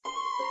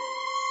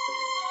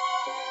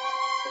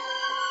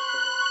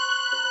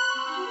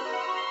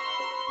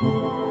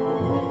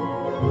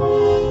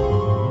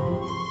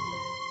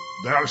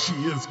There she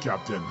is,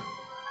 Captain.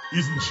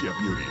 Isn't she a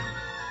beauty?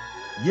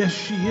 Yes,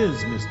 she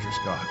is, Mr.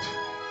 Scott.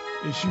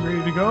 Is she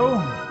ready to go?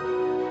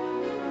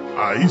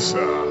 Aye,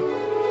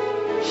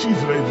 sir.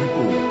 She's ready to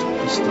go to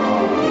the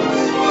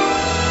stars.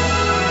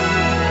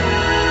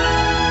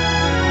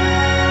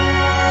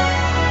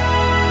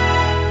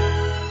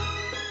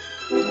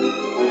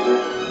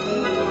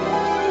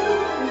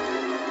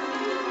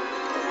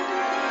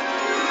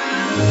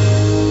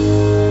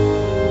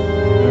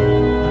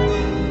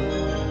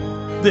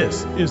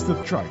 This is the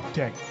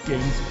TriTech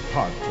Games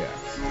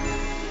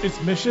Podcast. Its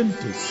mission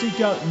to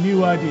seek out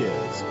new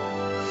ideas,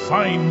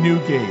 find new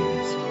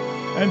games,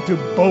 and to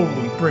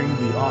boldly bring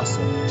the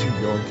awesome to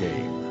your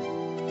game.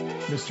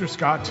 Mr.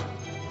 Scott,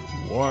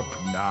 Warp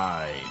 9.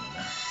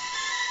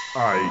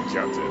 Aye,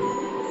 Captain.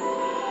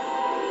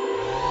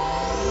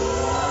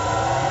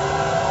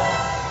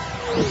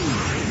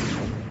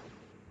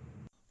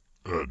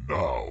 And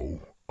now,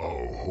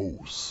 our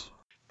hosts.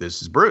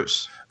 This is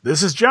Bruce.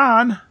 This is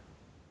John.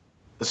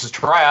 This is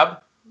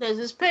Trab. This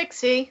is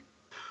Pixie.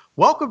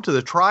 Welcome to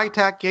the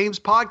TriTech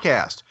Games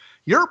Podcast,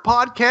 your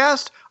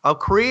podcast of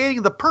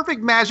creating the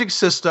perfect magic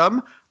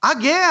system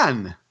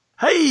again.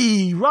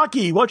 Hey,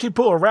 Rocky, why don't you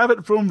pull a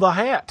rabbit from the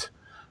hat?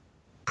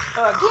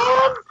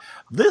 Again?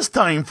 This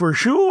time for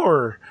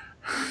sure.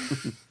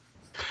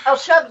 I'll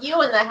shove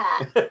you in the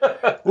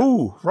hat.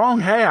 Ooh, wrong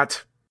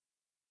hat.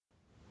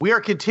 We are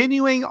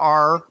continuing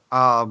our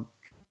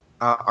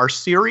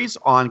series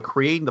on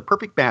creating the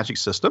perfect magic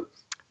system.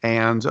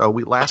 And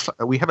we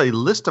have a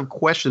list of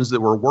questions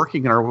that we're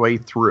working our way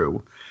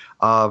through,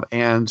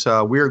 and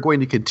we are going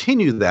to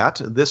continue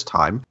that this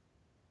time.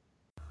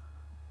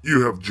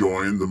 You have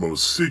joined the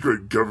most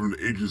secret government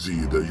agency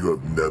that you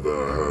have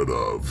never heard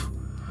of,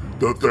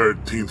 the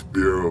 13th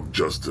Bureau of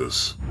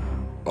Justice,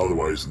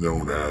 otherwise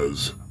known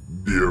as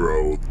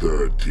Bureau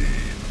 13.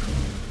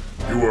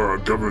 You are a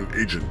government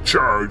agent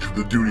charged with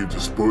the duty of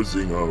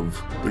disposing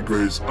of the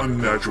greatest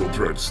unnatural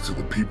threats to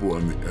the people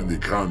and the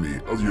economy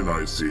of the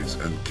United States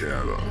and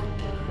Canada.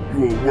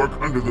 You will work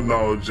under the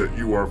knowledge that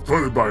you are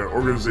funded by an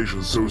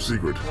organization so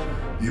secret,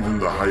 even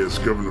the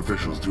highest government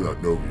officials do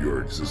not know of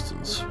your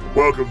existence.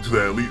 Welcome to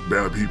the elite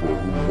band of people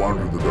who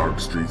wander the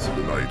dark streets of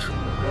the night,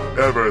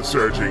 ever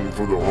searching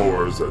for the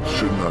horrors that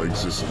should not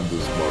exist in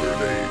this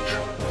modern age.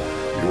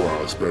 You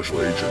are a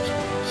special agent,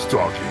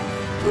 stalking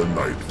the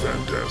Night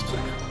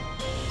Fantastic.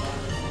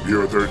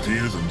 Bureau 13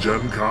 is a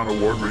Gen Con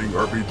award-winning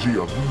RPG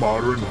of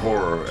modern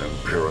horror and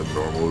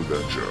paranormal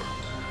adventure.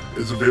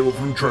 It's available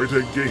from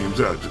TriTech Games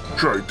at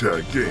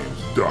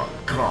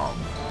tritechgames.com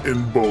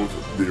in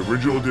both the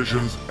original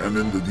editions and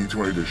in the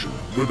D20 edition,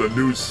 with a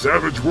new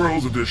Savage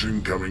Worlds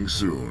edition coming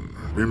soon.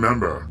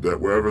 Remember that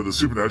wherever the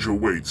supernatural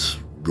waits,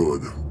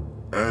 good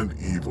and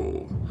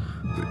evil,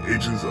 the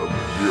agents of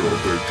Bureau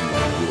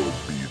 13 will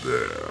be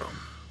there.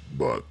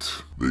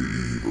 But the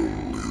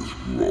evil is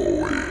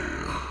growing.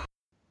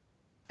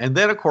 And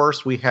then, of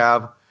course, we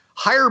have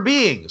higher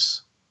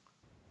beings.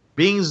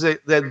 Beings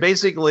that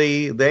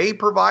basically, they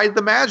provide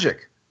the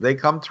magic. They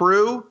come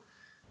through.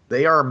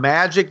 They are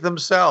magic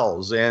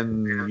themselves.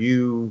 And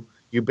you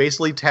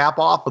basically tap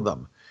off of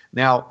them.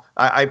 Now,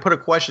 I put a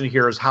question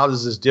here is how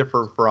does this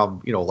differ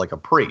from, like a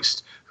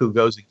priest who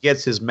goes and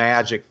gets his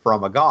magic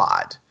from a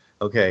god?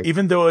 Okay.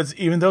 Even though it's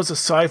a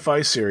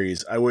sci-fi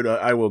series, I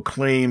will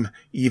claim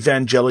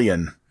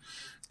Evangelion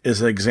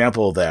is an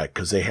example of that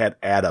because they had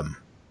Adam.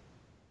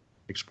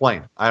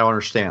 Explain. I don't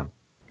understand.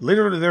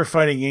 Literally, they're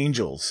fighting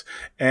angels,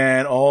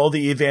 and all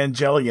the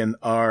Evangelion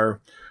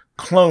are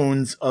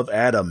clones of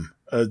Adam,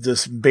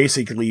 just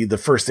basically the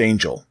first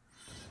angel.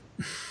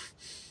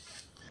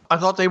 I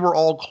thought they were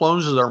all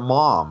clones of their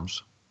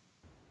moms.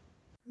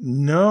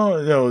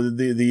 No,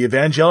 the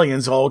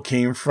Evangelions all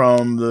came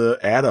from the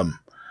Adam,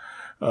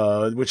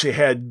 which they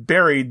had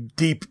buried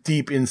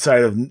deep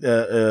inside of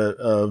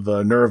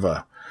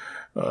Nerva.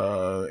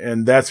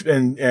 And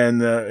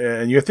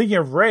you're thinking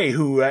of Rey,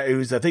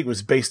 who's I think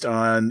was based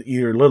on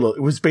either Lilith.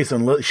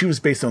 She was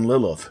based on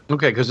Lilith.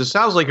 Okay, because it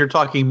sounds like you're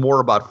talking more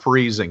about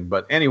freezing.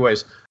 But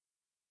anyways,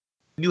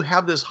 you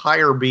have this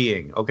higher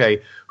being,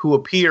 okay, who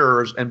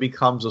appears and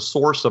becomes a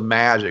source of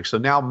magic. So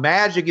now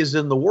magic is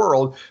in the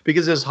world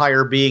because this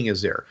higher being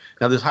is there.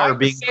 Now this higher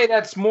being. I would say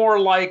that's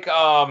more like.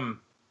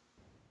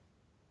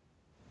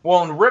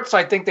 Well, in Rifts,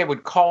 I think they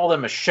would call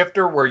them a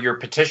shifter, where you're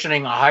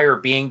petitioning a higher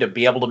being to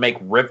be able to make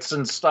rifts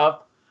and stuff.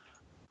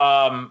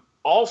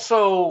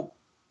 Also,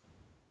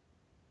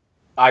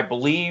 I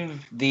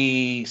believe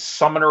the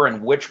summoner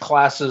and witch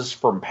classes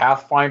from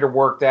Pathfinder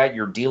work that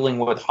you're dealing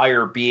with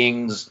higher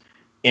beings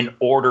in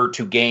order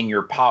to gain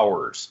your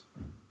powers.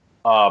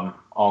 Oh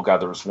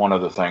God, there was one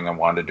other thing I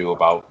wanted to do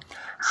about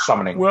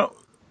summoning. Well,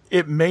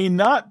 it may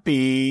not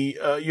be.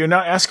 You're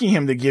not asking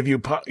him to give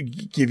you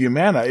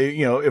mana.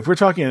 If we're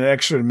talking an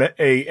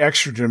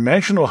extra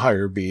dimensional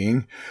higher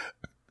being,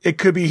 it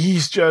could be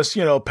he's just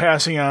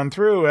passing on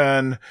through,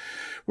 and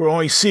we're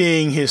only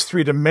seeing his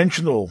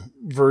 3-dimensional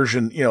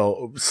version.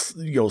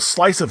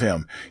 Slice of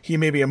him. He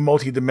may be a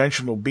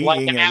multi-dimensional being,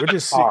 like an and we're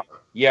just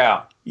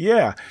Yeah.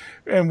 Yeah,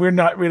 and we're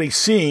not really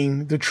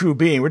seeing the true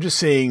being. We're just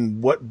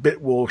seeing what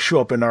bit will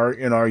show up in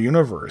our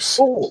universe.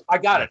 Oh, I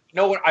got it. You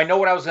know what? I know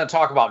what I was going to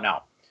talk about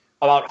now.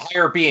 About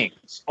higher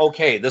beings.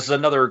 Okay, this is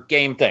another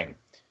game thing.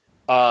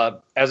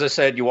 As I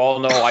said, you all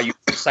know I use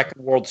the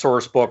Second World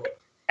Source book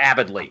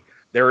avidly.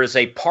 There is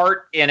a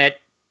part in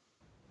it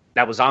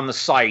that was on the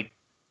site.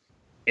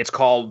 It's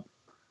called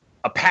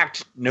a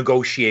pact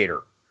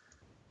negotiator.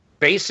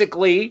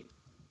 Basically,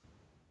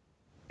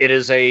 it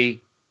is a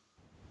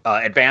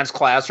advanced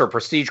class or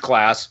prestige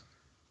class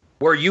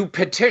where you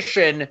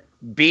petition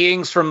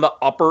beings from the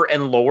upper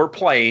and lower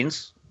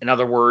planes, in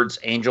other words,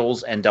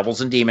 angels and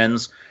devils and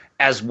demons,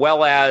 as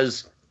well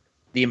as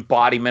the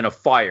embodiment of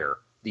fire,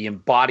 the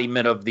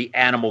embodiment of the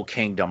animal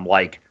kingdom,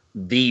 like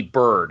the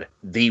bird,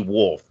 the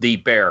wolf, the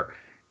bear.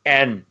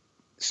 And,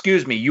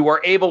 you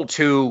are able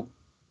to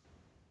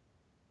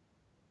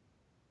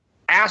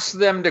ask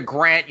them to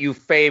grant you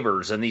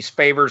favors, and these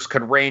favors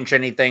could range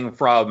anything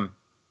from,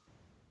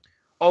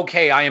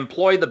 okay, I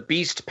employ the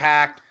Beast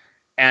Pact,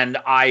 and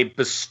I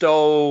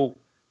bestow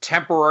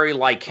temporary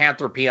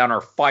lycanthropy on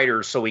our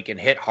fighters so we can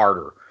hit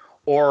harder.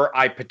 Or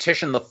I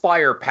petition the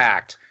Fire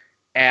Pact,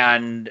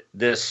 and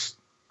this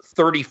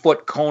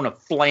 30-foot cone of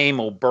flame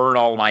will burn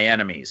all my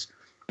enemies.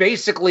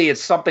 Basically,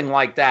 it's something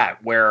like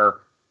that, where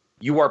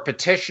you are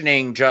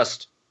petitioning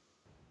just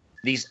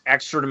these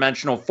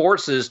extra-dimensional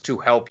forces to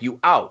help you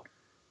out.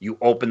 You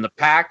open the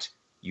pact,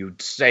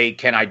 you'd say,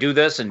 can I do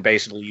this? And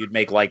basically, you'd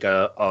make like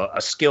a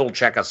skill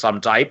check of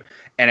some type,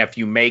 and if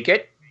you make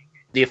it,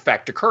 the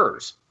effect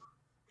occurs.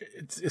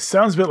 It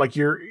sounds a bit like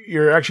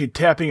you're actually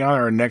tapping on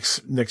our next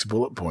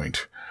bullet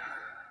point.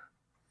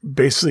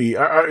 Basically,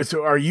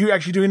 so are you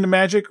actually doing the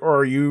magic, or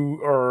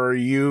are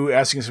you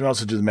asking someone else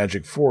to do the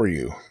magic for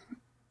you?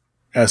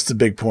 That's the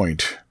big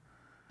point.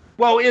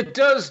 Well, it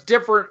does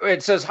differ.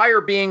 It says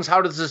higher beings.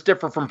 How does this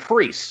differ from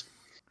priests?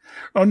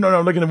 Oh no,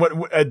 I'm looking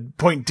at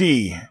point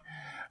D.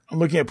 I'm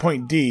looking at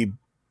point D.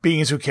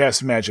 Beings who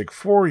cast magic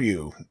for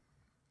you.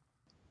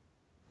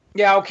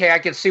 Yeah, okay, I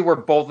can see where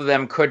both of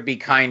them could be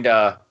kind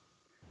of,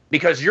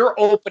 because you're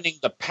opening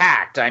the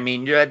pact. I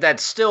mean,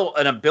 that's still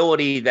an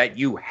ability that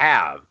you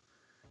have,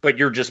 but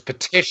you're just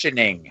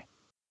petitioning.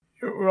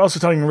 We're also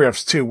talking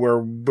rifts too,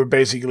 where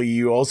basically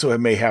you also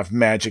may have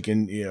magic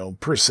in,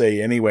 per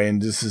se anyway,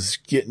 and this is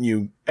getting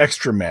you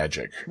extra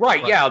magic.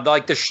 Right. Yeah,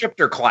 like the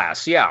shifter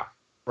class. Yeah.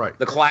 Right.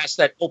 The class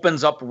that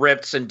opens up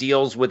rifts and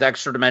deals with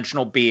extra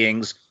dimensional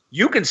beings.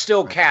 You can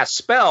still cast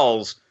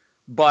spells,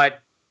 but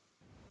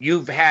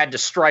you've had to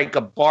strike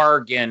a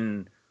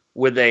bargain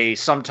with a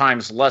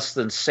sometimes less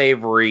than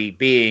savory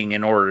being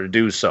in order to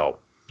do so.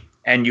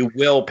 And you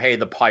will pay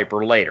the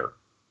piper later.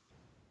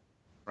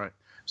 Right.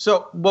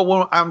 So, but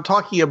when I'm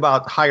talking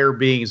about higher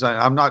beings,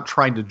 I'm not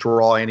trying to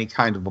draw any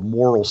kind of a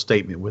moral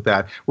statement with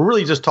that. We're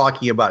really just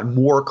talking about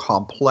more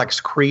complex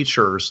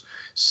creatures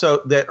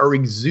so that are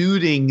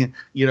exuding,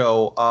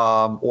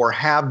 or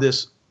have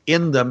this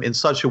in them in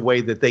such a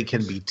way that they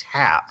can be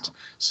tapped.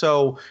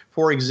 So,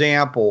 for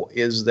example,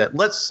 is that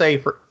let's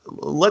say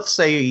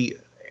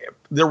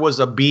there was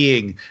a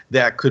being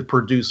that could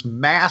produce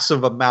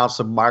massive amounts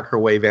of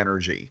microwave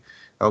energy.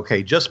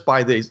 Okay, just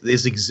by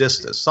its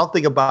existence,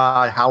 something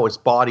about how its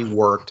body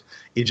worked,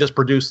 it just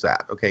produced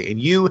that. Okay, and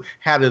you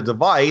had a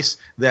device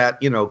that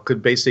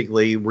could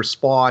basically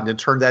respond and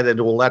turn that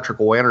into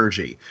electrical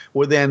energy.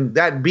 Well, then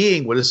that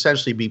being would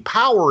essentially be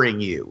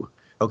powering you.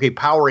 Okay,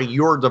 powering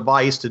your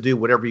device to do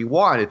whatever you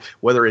want,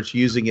 whether it's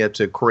using it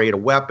to create a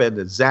weapon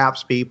that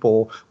zaps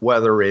people,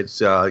 whether it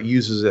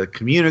uses a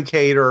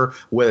communicator,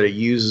 whether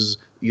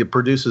it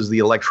produces the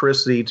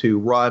electricity to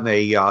run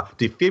a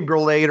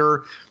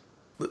defibrillator.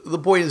 The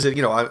point is that,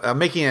 I'm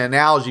making an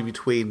analogy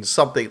between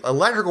something,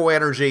 electrical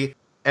energy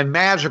and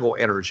magical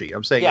energy.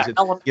 I'm saying,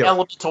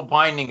 elemental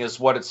binding is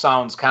what it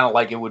sounds kind of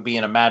like it would be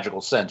in a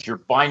magical sense. You're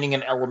binding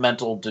an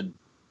elemental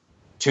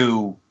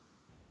to.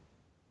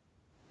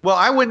 Well,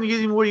 I wouldn't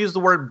even use the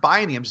word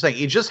binding. I'm saying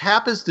it just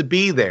happens to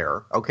be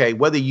there, okay?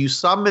 Whether you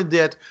summoned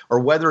it or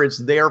whether it's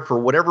there for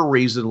whatever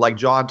reason, like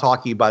John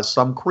talking about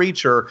some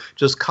creature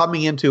just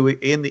coming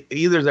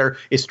either there,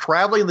 it's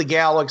traveling the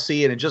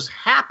galaxy and it just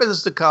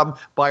happens to come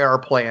by our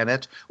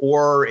planet,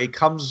 or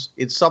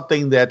it's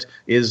something that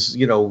is,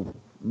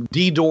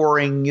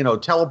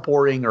 de-dooring,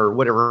 teleporting or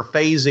whatever,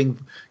 phasing,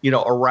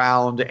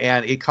 around,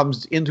 and it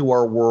comes into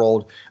our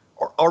world.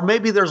 Or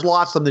maybe there's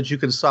lots of them that you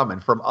can summon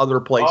from other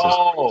places.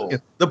 Oh.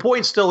 The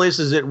point still is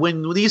that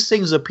when these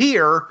things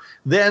appear,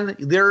 then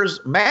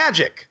there's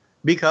magic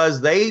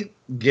because they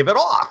give it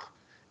off.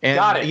 And,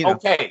 got it.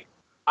 Okay.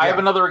 I have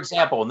another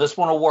example, and this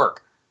one will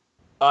work.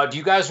 Do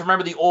you guys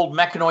remember the old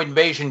Mechanoid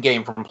Invasion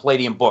game from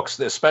Palladium Books,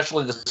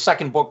 especially the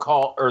second book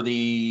called,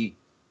 The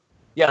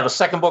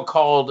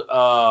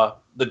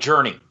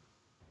Journey?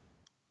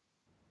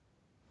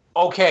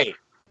 Okay.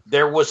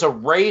 There was a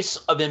race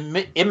of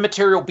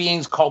immaterial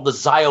beings called the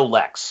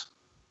Zyoleks.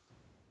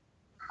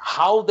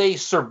 How they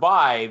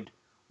survived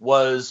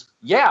was,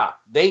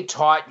 they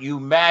taught you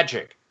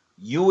magic.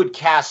 You would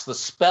cast the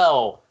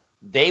spell.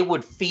 They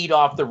would feed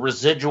off the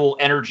residual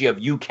energy of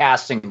you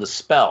casting the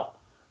spell.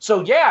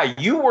 So, yeah,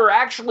 you were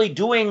actually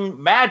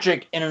doing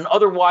magic in an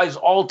otherwise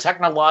all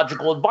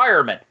technological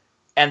environment,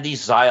 and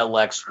these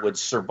Xylex would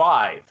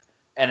survive.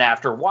 And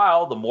after a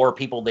while, the more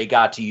people they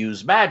got to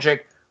use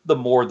magic, the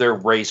more their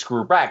race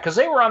grew back, because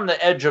they were on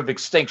the edge of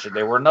extinction.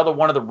 They were another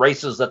one of the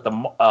races that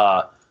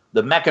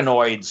the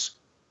mechanoids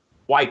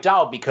wiped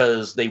out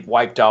because they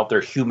wiped out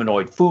their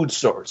humanoid food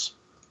source.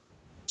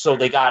 So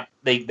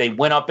they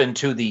went up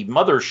into the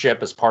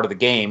mothership as part of the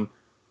game,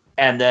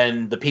 and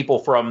then the people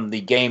from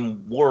the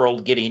game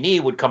world Gideon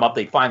E would come up.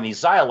 They'd find these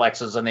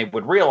Xylexes, and they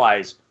would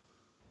realize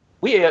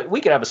we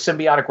could have a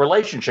symbiotic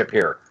relationship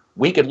here.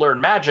 We could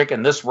learn magic,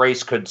 and this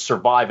race could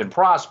survive and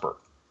prosper.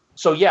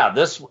 So yeah,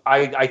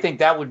 I think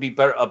that would be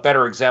a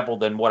better example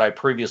than what I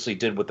previously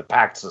did with the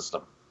pact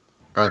system.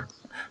 Right.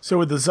 So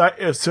with if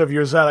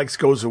your Xylex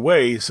goes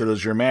away, so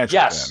does your magic.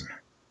 Yes. Then.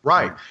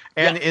 Right.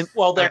 And yes.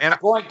 They're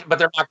not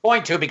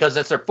going to because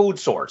it's their food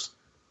source.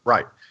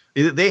 Right.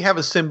 They have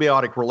a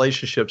symbiotic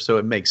relationship, so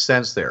it makes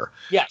sense there.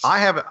 Yes. I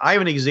have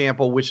an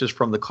example which is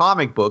from the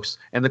comic books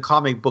and the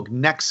comic book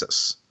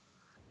Nexus,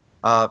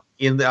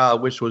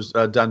 which was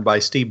done by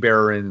Steve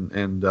Bear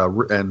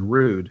and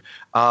Rude.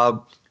 And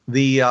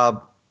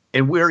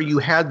where you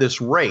had this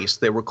race,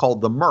 they were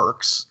called the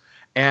Mercs,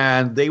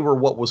 and they were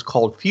what was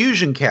called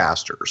fusion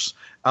casters.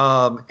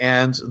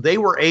 And they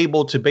were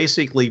able to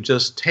basically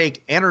just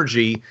take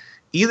energy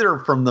either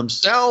from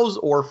themselves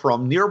or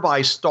from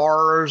nearby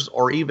stars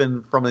or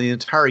even from the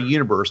entire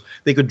universe.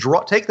 They could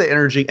take the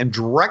energy and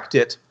direct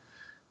it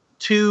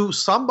to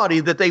somebody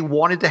that they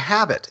wanted to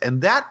have it.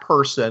 And that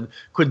person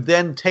could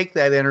then take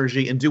that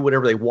energy and do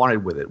whatever they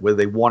wanted with it, whether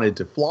they wanted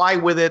to fly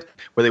with it,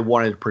 whether they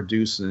wanted to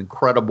produce an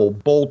incredible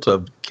bolt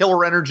of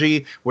killer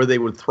energy, where they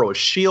would throw a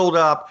shield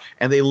up,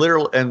 and they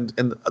literally, and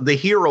the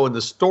hero in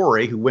the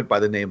story, who went by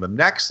the name of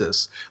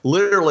Nexus,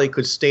 literally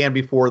could stand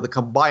before the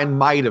combined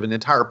might of an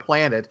entire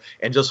planet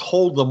and just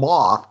hold them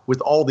off with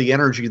all the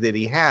energy that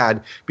he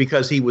had,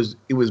 because it was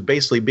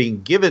basically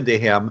being given to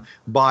him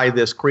by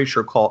this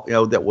creature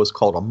that was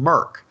called a Merc.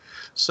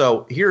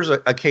 So here's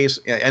a case,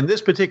 and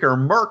this particular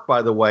Merc,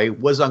 by the way,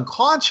 was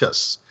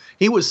unconscious.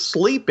 He was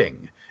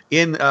sleeping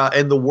in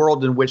the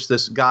world in which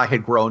this guy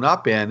had grown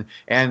up in,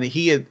 and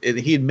he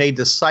had made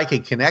this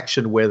psychic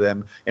connection with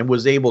him and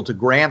was able to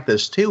grant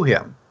this to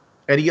him.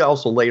 And he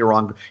also later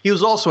on, he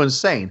was also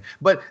insane.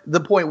 But the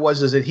point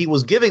is that he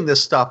was giving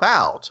this stuff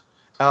out,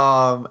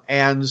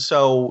 and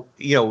so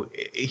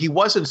he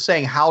wasn't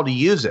saying how to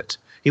use it.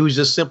 He was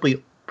just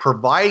simply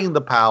providing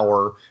the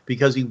power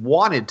because he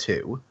wanted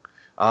to.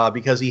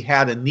 Because he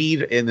had a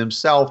need in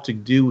himself to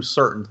do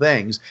certain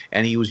things,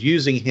 and he was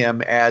using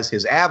him as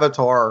his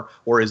avatar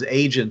or his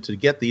agent to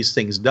get these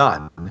things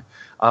done.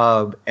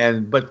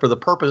 But for the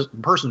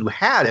person who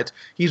had it,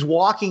 he's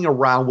walking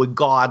around with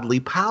godly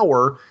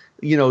power,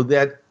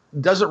 that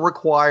doesn't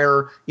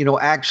require, he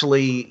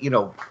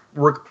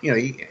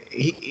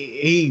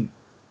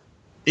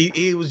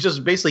was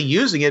just basically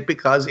using it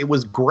because it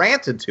was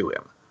granted to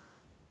him.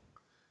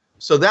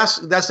 So that's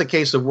the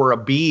case of where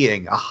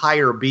a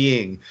higher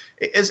being,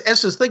 as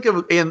think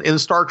of in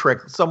Star Trek,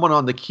 someone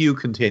on the Q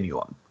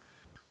continuum.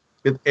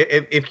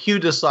 If Q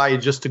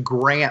decided just to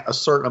grant a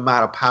certain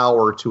amount of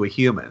power to a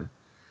human,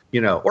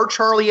 or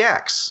Charlie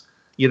X,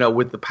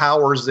 with the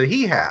powers that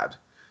he had,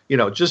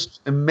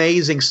 just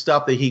amazing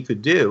stuff that he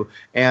could do,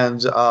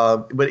 and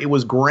but it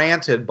was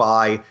granted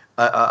by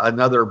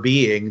another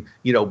being,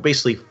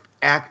 basically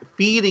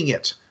feeding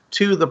it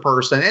to the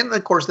person. And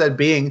of course that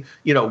being,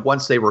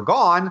 once they were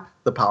gone,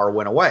 the power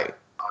went away.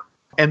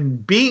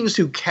 And beings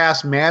who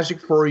cast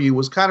magic for you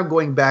was kind of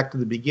going back to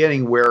the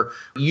beginning, where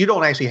you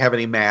don't actually have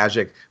any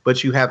magic,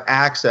 but you have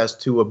access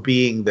to a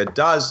being that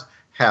does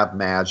have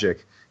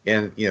magic.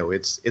 And,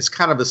 it's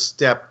kind of a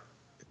step.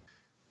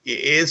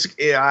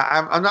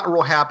 I'm not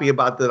real happy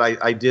about that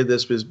I did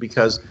this,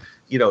 because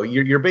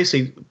you're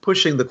basically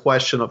pushing the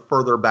question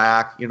further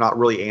back. You're not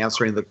really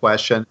answering the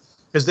question.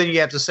 Because then you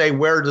have to say,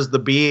 where does the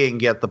being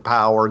get the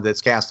power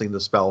that's casting the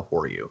spell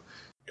for you?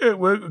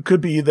 It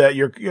could be that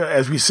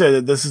as we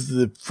said, this is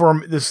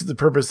the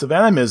purpose of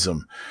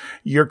animism.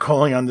 You're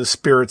calling on the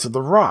spirits of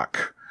the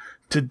rock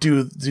to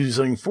do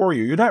something for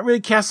you. You're not really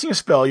casting a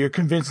spell. You're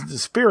convincing the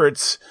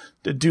spirits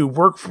to do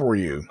work for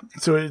you.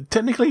 So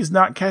technically, it's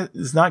not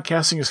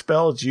casting a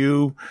spell. It's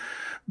you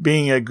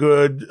being a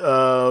good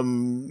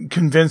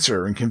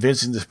convincer and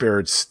convincing the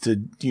spirits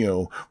to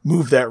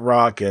move that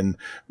rock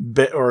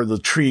or the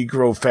tree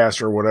grow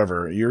faster or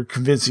whatever. You're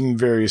convincing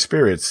various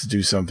spirits to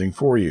do something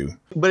for you.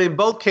 But in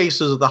both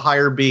cases of the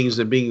higher beings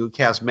and being who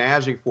cast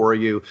magic for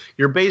you,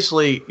 you're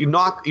only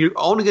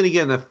going to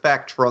get an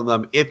effect from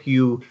them if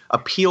you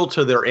appeal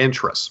to their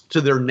interests,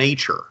 to their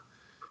nature.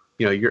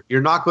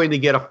 You're not going to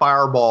get a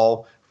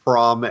fireball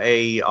from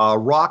a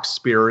rock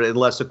spirit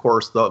unless, of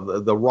course,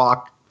 the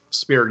rock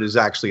spirit is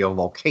actually a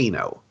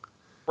volcano.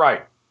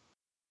 Right.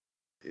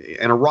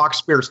 And a rock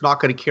spirit's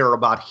not going to care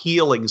about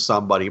healing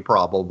somebody,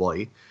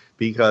 probably,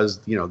 because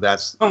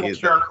that's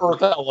Unless you're an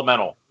earth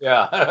elemental.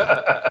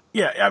 Yeah.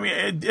 Yeah, I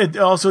mean, it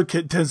also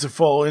tends to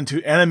fall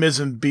into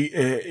animism.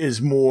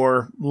 Is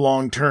more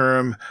long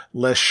term,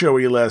 less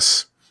showy,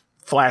 less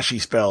flashy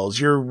spells.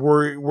 You're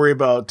worry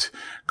about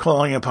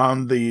calling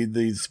upon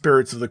the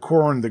spirits of the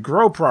corn to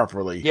grow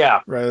properly.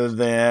 Yeah. Rather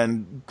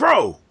than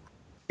grow.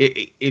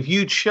 If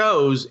you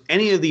chose,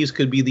 any of these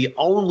could be the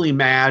only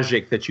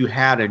magic that you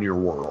had in your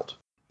world.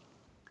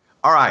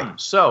 All right,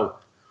 so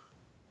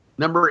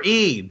number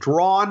E,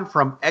 drawn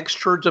from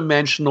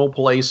extra-dimensional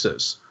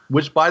places,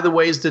 which, by the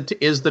way, is the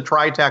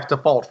Tritech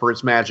default for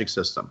its magic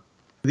system.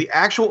 The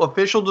actual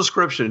official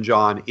description,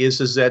 John,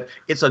 is that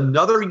it's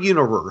another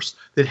universe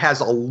that has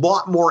a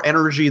lot more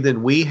energy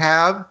than we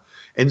have.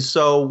 And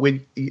so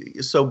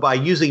by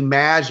using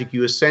magic,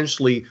 you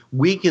essentially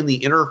weaken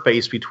the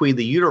interface between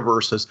the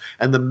universes,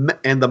 and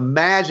the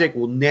magic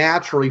will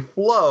naturally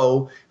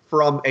flow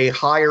from a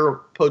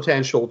higher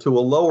potential to a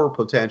lower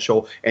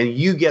potential, and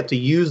you get to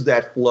use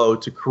that flow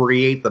to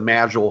create the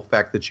magical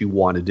effect that you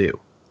want to do.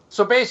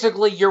 So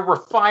basically, you're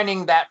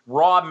refining that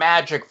raw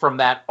magic from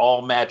that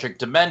all magic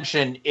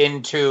dimension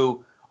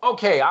into,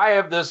 okay, I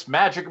have this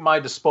magic at my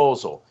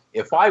disposal.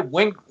 If I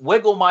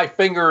wiggle my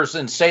fingers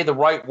and say the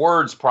right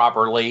words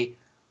properly,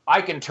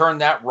 I can turn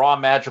that raw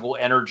magical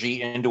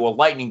energy into a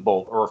lightning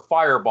bolt or a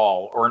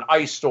fireball or an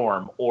ice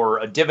storm or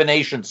a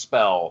divination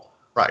spell.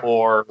 Right.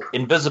 Or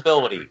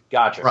invisibility.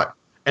 Gotcha. Right.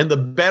 And the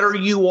better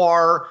you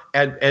are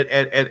at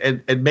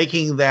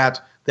making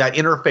that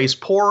interface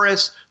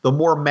porous, the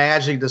more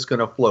magic that's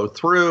going to flow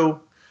through.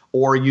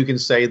 Or you can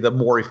say the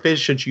more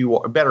efficient you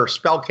are, better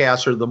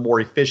spellcaster, the more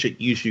efficient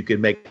use you can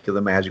make of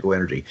the magical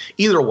energy.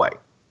 Either way.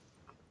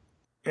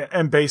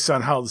 And based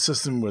on how the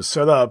system was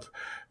set up,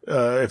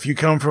 if you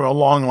come from a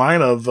long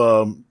line of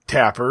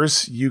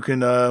tappers, you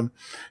can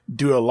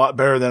do a lot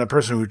better than a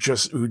person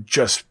who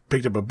just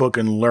picked up a book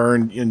and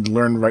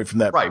learned right from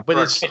that. Right, but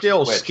it's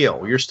still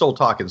skill. You're still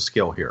talking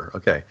skill here.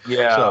 Okay.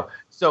 Yeah.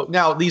 So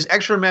now these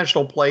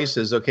extra-dimensional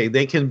places, okay,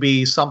 they can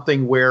be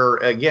something where,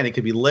 again, it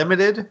can be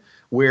limited,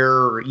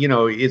 where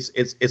it's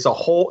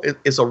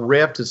a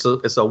rift,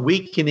 it's a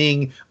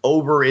weakening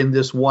over in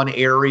this one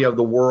area of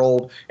the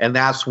world, and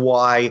that's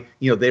why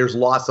there's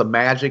lots of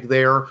magic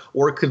there,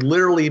 or it could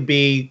literally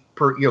be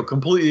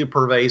completely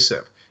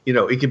pervasive.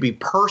 It could be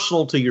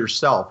personal to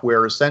yourself,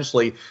 where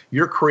essentially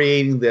you're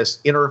creating this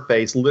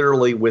interface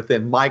literally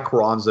within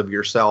microns of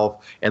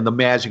yourself, and the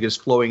magic is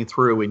flowing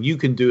through, and you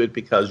can do it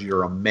because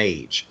you're a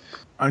mage.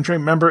 I'm trying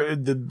to remember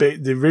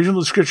the original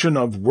description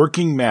of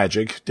working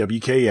magic,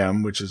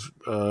 WKM, which is,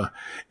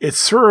 it's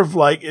sort of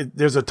like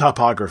there's a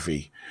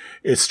topography.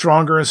 It's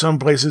stronger in some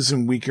places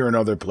and weaker in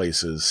other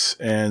places.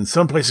 And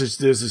some places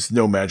there's just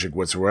no magic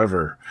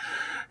whatsoever.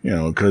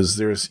 Because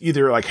there's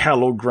either like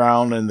hallowed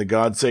ground and the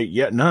gods say,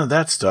 yeah, none of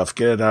that stuff,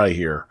 get it out of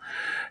here.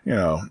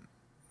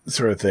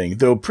 Sort of thing.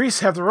 Though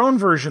priests have their own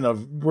version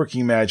of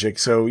working magic,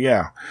 so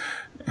yeah.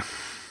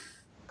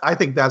 I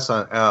think that's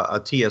a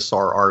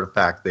TSR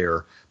artifact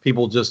there.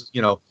 People just,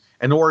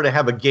 in order to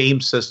have a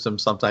game system,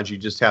 sometimes you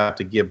just have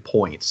to give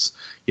points,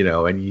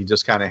 and you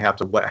just kind of have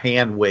to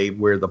hand wave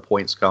where the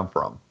points come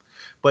from.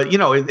 But,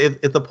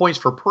 if the points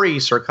for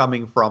priests are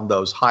coming from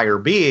those higher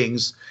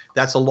beings,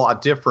 that's a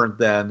lot different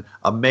than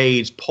a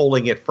mage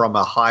pulling it from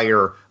a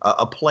higher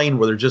a plane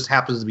where there just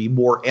happens to be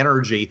more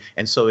energy.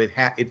 And so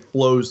it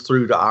flows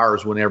through to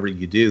ours whenever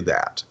you do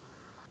that.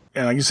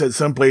 And like you said,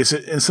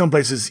 in some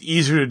places it's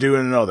easier to do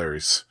than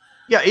others.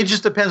 Yeah, it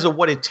just depends on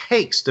what it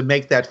takes to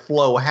make that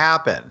flow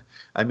happen.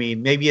 I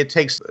mean, maybe it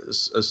takes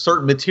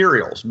certain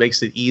materials,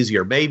 makes it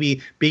easier.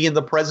 Maybe being in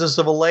the presence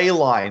of a ley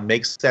line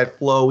makes that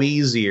flow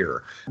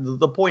easier.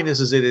 The point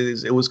is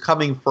it was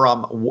coming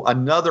from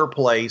another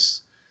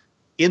place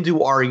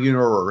into our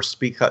universe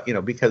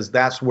because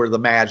that's where the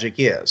magic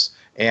is.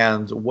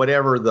 And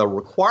whatever the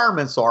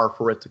requirements are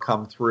for it to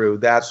come through,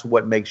 that's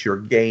what makes your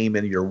game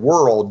and your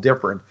world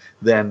different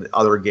than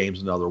other games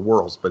and other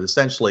worlds. But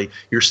essentially,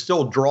 you're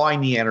still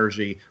drawing the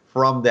energy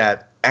from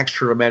that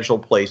extra-dimensional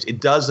place. It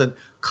doesn't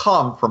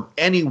come from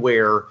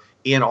anywhere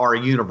in our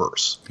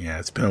universe. Yeah,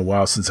 it's been a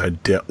while since I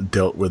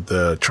dealt with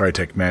the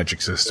Tritech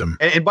magic system.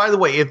 And by the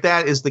way, if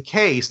that is the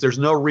case, there's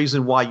no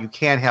reason why you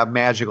can't have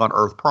magic on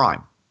Earth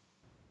Prime.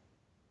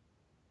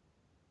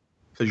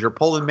 Because you're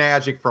pulling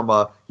magic from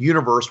a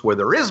universe where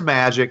there is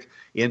magic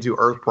into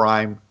Earth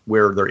Prime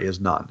where there is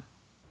none.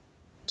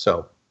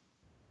 So,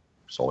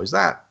 it's always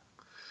that.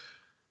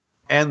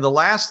 And the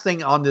last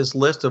thing on this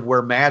list of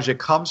where magic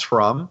comes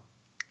from,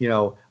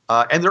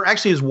 and there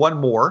actually is one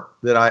more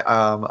that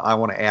I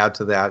want to add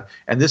to that,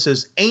 and this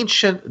is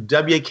ancient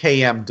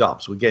WKM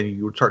dumps. Again,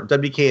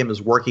 WKM is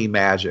working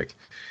magic.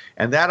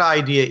 And that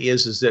idea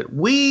is that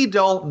we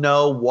don't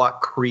know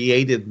what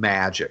created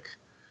magic,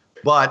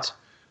 but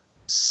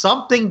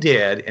something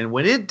did, and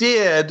when it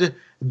did,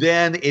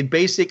 then it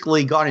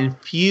basically got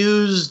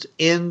infused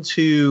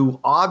into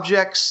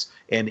objects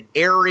and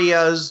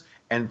areas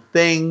and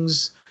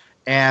things,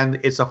 and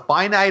it's a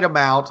finite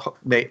amount,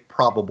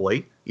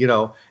 probably,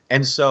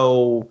 and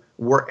so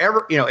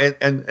wherever,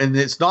 and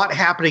it's not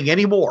happening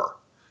anymore.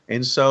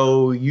 And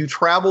so you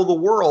travel the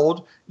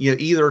world,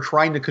 either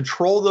trying to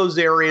control those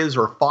areas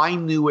or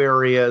find new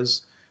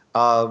areas,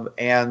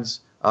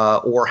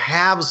 or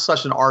have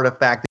such an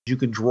artifact that you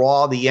can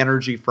draw the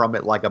energy from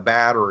it like a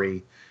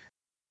battery.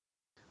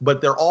 But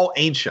they're all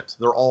ancient.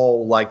 They're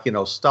all like,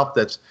 stuff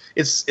that's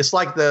it's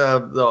like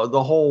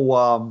the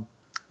whole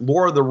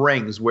Lord of the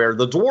Rings, where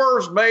the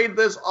dwarves made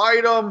this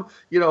item,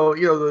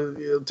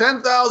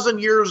 10,000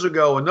 years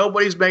ago, and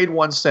nobody's made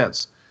one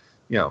since.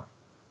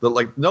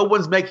 Like no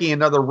one's making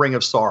another Ring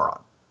of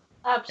Sauron.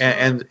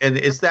 Absolutely. And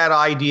it's that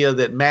idea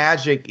that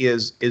magic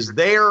is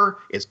there,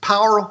 it's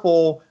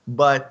powerful,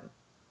 but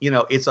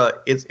it's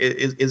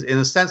in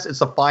a sense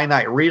it's a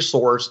finite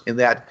resource in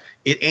that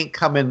it ain't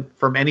coming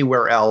from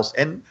anywhere else,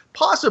 and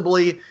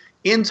possibly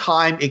in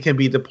time it can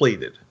be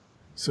depleted.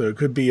 So it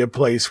could be a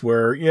place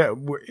where,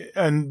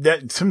 and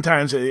that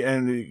sometimes,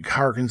 and it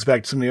harkens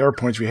back to some of the other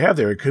points we have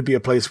there. It could be a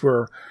place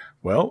where,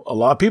 well, a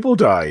lot of people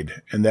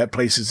died, and that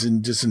place is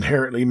just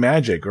inherently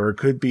magic. Or it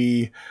could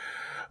be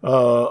a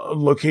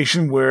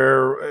location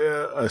where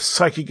a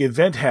psychic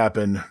event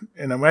happened.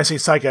 And when I say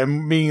psychic,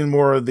 I'm meaning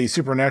more of the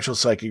supernatural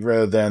psychic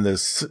rather than the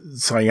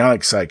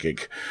psionic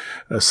psychic.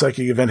 A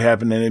psychic event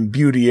happened and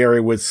imbued the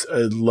area with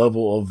a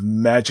level of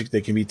magic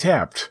that can be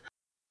tapped.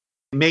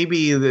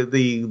 Maybe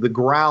the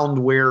ground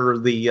where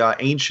the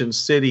ancient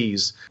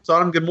cities,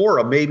 Sodom and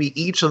Gomorrah, maybe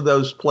each of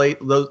those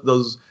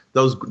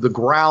the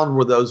ground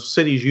where those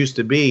cities used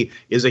to be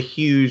is a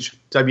huge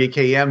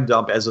WKM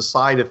dump as a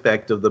side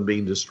effect of them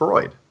being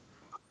destroyed.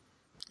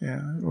 Yeah,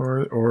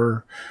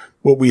 or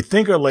what we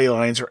think are ley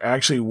lines are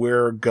actually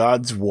where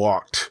gods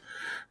walked,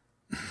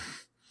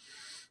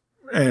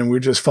 and we're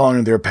just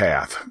following their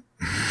path.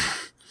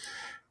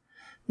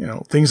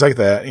 Things like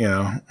that.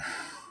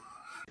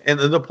 And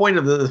the point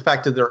of the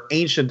fact that they're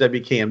ancient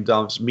WKM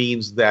dumps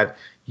means that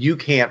you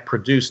can't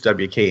produce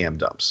WKM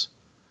dumps.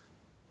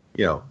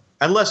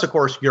 Unless, of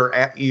course,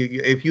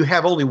 if you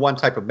have only one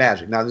type of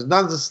magic. Now, there's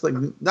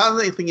none of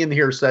anything in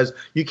here says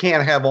you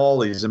can't have all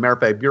these. As a matter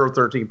of fact, Bureau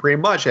 13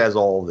 pretty much has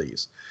all of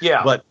these.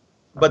 Yeah.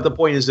 But the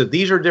point is that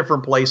these are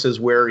different places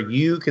where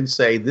you can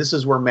say this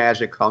is where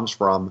magic comes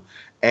from.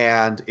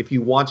 And if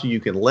you want to, you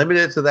can limit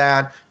it to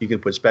that. You can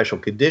put special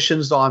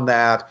conditions on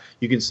that.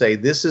 You can say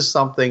this is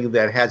something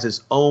that has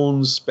its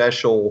own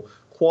special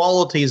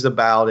qualities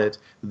about it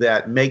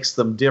that makes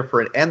them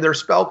different. And their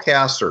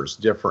spellcasters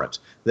different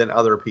than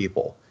other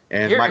people.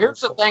 And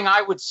here's the thing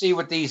I would see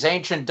with these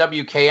ancient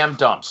WKM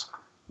dumps.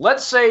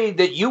 Let's say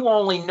that you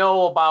only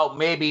know about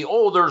maybe,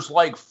 there's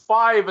like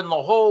 5 in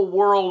the whole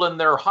world and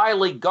they're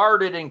highly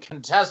guarded and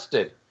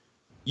contested.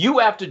 You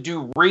have to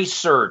do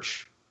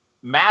research,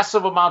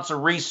 massive amounts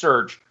of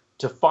research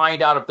to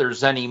find out if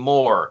there's any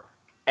more.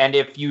 And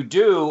if you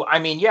do,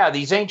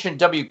 these ancient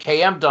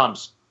WKM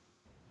dumps,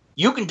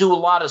 you can do a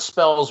lot of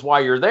spells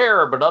while you're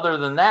there, but other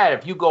than that,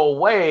 if you go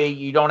away,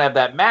 you don't have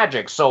that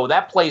magic. So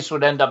that place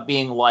would end up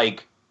being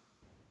like,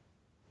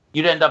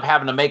 you'd end up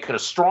having to make it a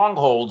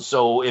stronghold.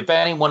 So if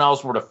anyone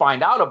else were to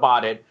find out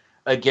about it,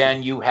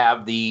 again, you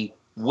have the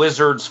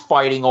wizards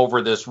fighting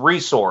over this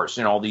resource,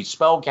 these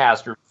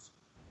spellcasters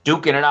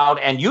duking it out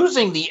and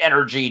using the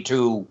energy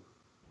to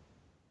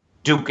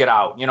duke it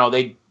out.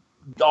 They'd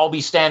all be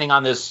standing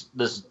on this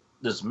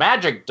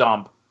magic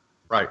dump,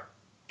 right,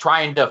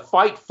 trying to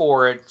fight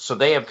for it so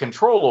they have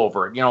control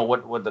over it.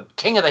 What the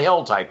King of the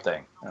Hill type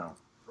thing.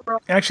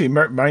 Actually,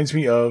 reminds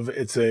me of,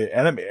 it's a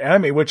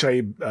anime which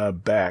I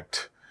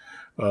backed.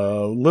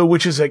 Little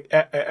Witches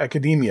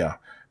Academia.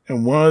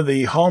 And one of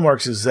the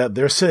hallmarks is that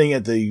they're sitting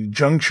at the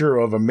juncture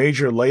of a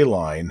major ley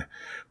line.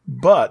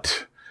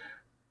 But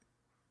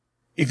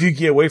if you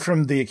get away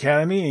from the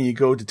academy and you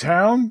go to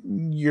town,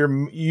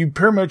 you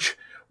pretty much,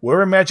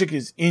 whatever magic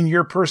is in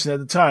your person at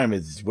the time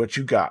is what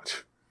you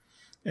got.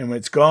 And when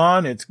it's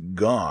gone, it's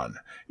gone.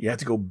 You have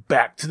to go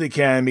back to the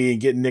academy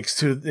and get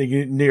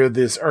near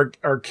this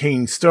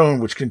arcane stone,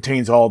 which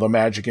contains all the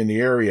magic in the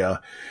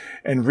area,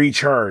 and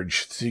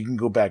recharge, so you can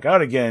go back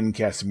out again and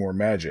cast some more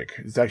magic.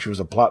 It actually was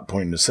a plot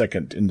point in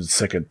the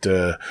second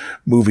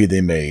movie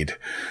they made.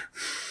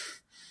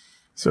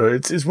 So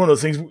it's one of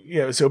those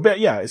things. So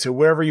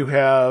wherever you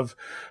have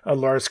a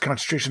large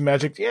concentration of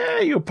magic,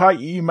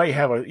 you might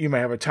have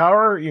a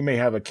tower, you may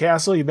have a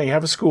castle, you may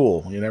have a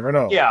school. You never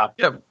know. Yeah.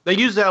 They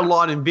use that a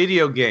lot in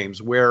video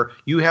games where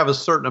you have a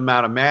certain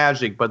amount of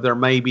magic, but there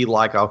may be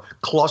like a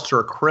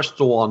cluster of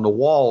crystal on the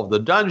wall of the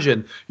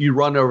dungeon. You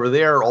run over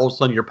there, all of a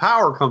sudden your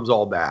power comes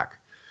all back.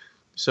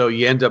 So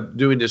you end up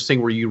doing this thing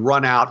where you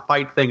run out,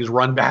 fight things,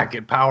 run back,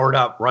 get powered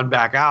up, run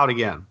back out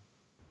again.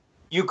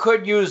 You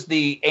could use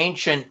the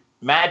ancient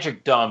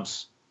magic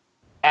dumps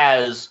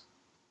as,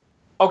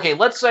 okay,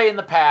 let's say in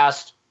the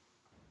past,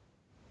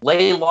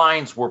 ley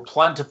lines were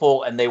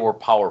plentiful and they were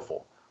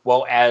powerful.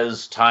 Well,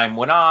 as time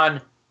went on,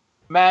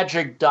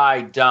 magic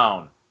died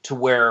down to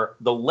where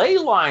the ley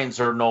lines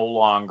are no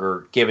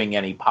longer giving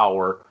any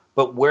power,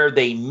 but where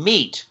they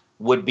meet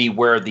would be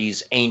where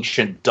these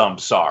ancient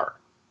dumps are.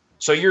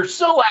 So you're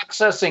still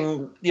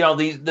accessing,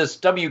 this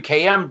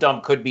WKM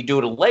dump could be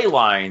due to ley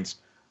lines,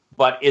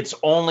 but it's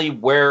only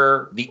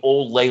where the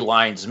old ley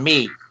lines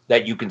meet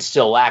that you can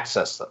still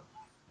access them.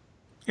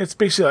 It's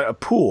basically a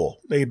pool.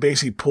 They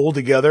basically pulled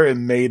together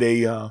and made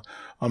a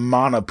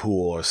mana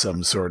pool of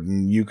some sort,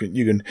 and you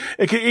can.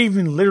 It could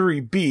even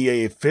literally be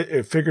a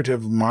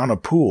figurative mana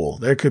pool.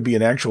 There could be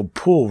an actual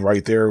pool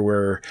right there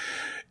where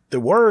the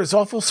water is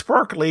awful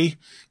sparkly.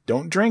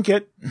 Don't drink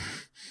it.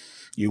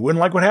 You wouldn't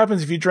like what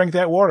happens if you drank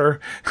that water.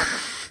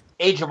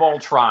 Age of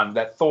Ultron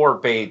that Thor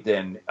bathed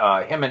in,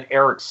 him and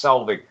Eric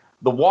Selvig,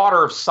 the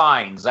Water of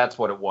Signs. That's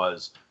what it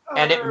was,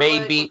 and it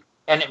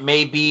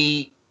may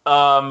be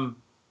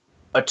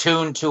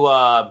attuned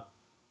to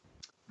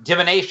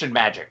divination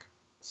magic.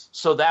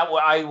 So that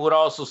I would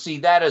also see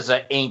that as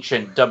an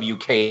ancient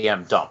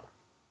WKM dump,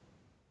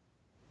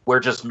 where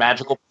just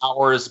magical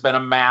power has been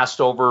amassed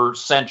over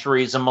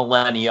centuries and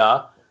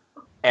millennia,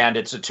 and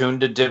it's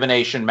attuned to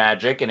divination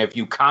magic. And if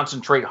you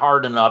concentrate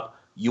hard enough,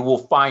 you will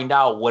find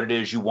out what it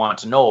is you want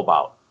to know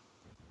about.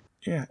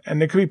 Yeah,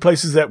 and there could be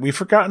places that we've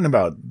forgotten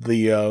about.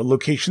 The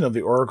location of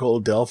the Oracle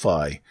of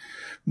Delphi.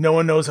 No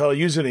one knows how to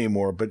use it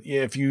anymore, but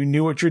if you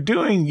knew what you're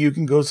doing, you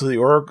can go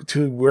to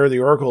to where the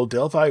Oracle of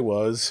Delphi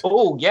was.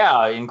 Oh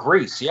yeah, in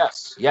Greece,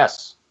 yes.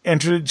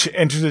 Enter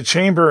the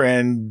chamber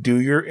and do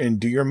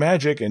your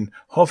magic, and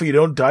hopefully you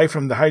don't die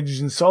from the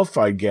hydrogen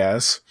sulfide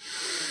gas.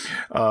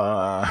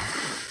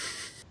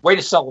 Way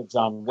to sell it,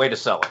 John. Way to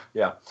sell it.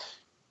 Yeah.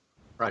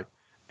 Right.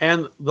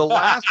 And the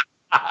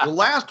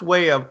last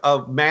way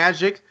of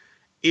magic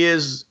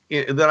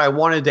that I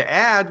wanted to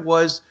add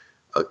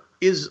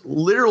is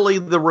literally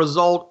the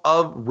result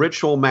of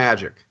ritual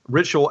magic,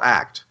 ritual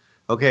act.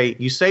 Okay,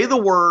 you say the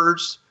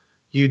words,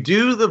 you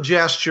do the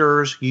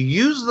gestures, you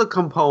use the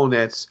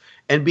components,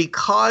 and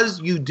because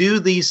you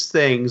do these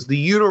things, the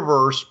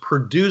universe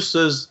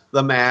produces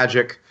the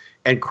magic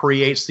and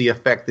creates the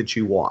effect that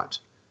you want.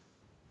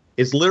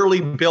 It's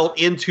literally built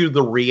into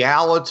the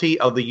reality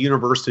of the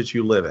universe that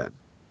you live in.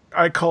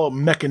 I call it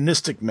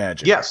mechanistic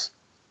magic. Yes.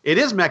 It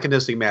is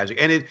mechanistic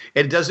magic, and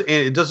it doesn't.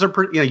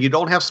 You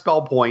don't have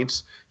spell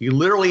points. You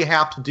literally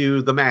have to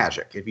do the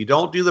magic. If you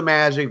don't do the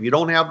magic, if you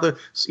don't have the,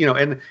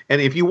 and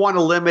if you want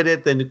to limit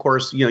it, then of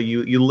course, you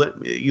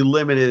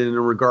limit it in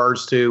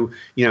regards to,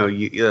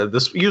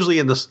 this usually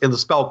in the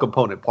spell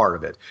component part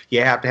of it.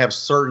 You have to have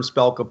certain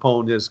spell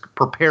components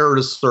prepared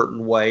a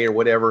certain way or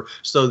whatever,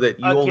 so that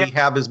you only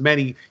have as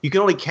many. You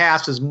can only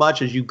cast as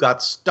much as you've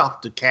got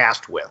stuff to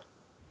cast with.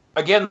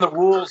 Again, the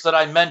rules that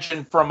I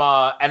mentioned from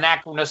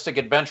Anachronistic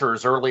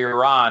Adventures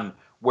earlier on,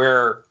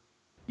 where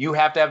you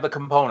have to have the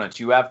components,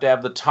 you have to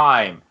have the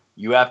time,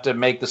 you have to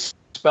make the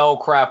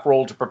spellcraft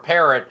roll to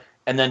prepare it,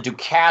 and then to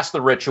cast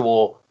the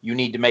ritual, you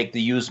need to make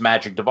the use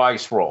magic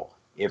device roll.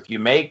 If you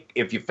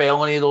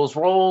fail any of those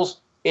rolls,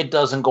 it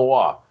doesn't go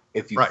off.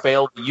 If you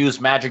fail to use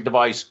magic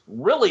device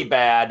really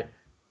bad,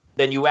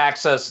 then you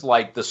access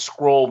like the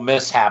scroll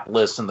mishap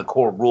list in the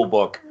core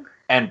rulebook,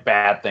 and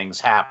bad things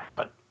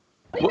happen.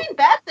 What do you mean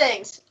bad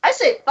things? I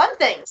say fun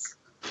things.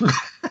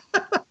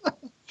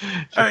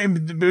 I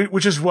mean,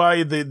 which is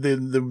why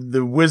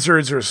the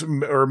wizards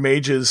or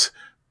mages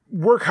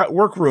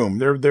workroom,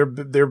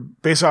 their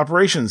base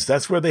operations.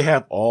 That's where they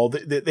have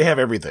they have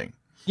everything.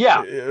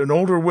 Yeah, an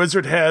older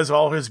wizard has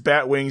all his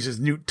bat wings, his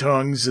newt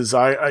tongues, his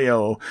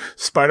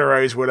spider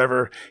eyes,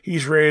 whatever.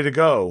 He's ready to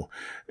go.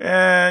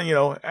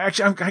 And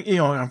actually,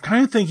 I'm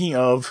kind of thinking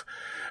of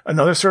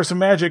another source of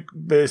magic,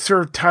 but it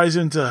sort of ties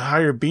into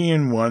higher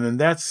being one, and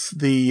that's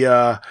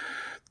the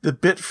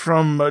bit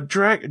from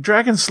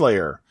Dragon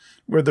Slayer,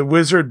 where the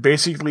wizard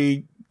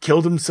basically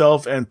killed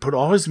himself and put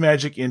all his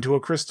magic into a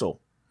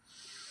crystal.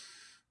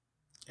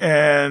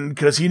 And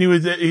because he knew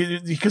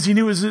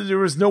there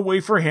was no way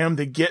for him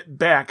to get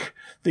back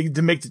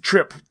to make the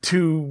trip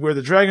to where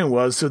the dragon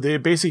was, so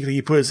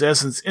he put his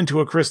essence into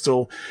a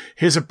crystal.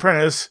 His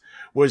apprentice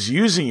was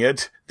using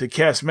it to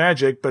cast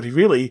magic, but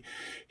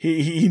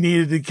he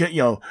needed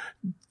to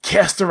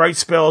cast the right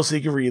spells so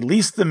he can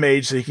release the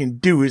mage so he can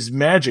do his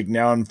magic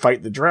now and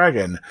fight the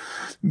dragon.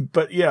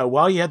 But yeah,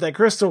 while he had that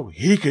crystal,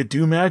 he could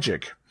do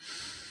magic.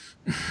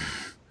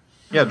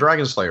 Yeah,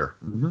 Dragon Slayer.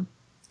 Mm-hmm.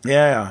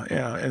 Yeah.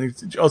 And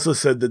it also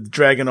said that the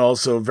dragon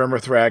also,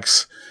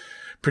 Vermithrax,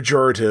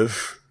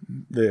 pejorative,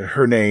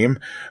 her name,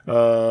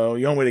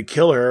 the only way to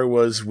kill her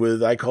was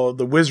with, I call it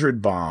the wizard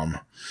bomb.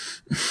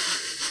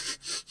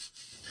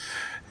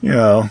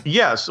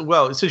 Yes.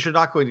 Well, since you're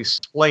not going to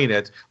explain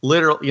it,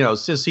 literally,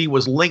 since he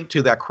was linked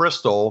to that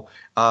crystal,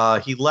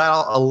 he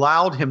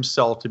allowed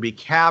himself to be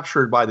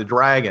captured by the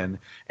dragon,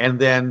 and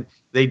then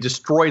they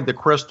destroyed the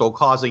crystal,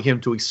 causing him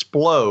to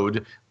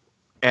explode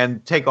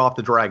and take off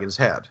the dragon's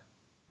head.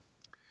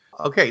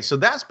 Okay, so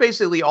that's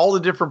basically all the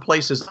different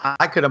places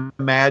I could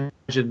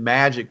imagine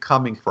magic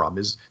coming from.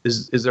 Is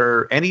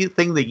there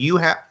anything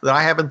that that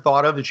I haven't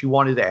thought of that you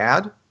wanted to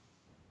add?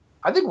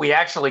 I think we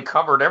actually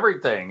covered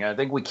everything. I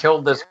think we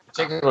killed this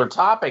particular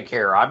topic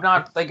here. I'm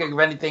not thinking of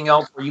anything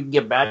else where you can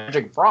get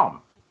magic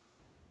from.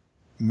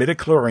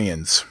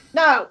 Midichlorians.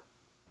 No.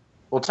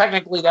 Well,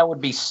 technically that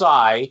would be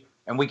psi,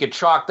 and we could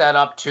chalk that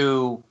up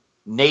to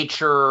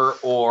nature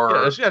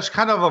or... Yeah, it's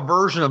kind of a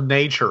version of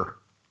nature.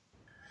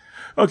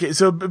 Okay,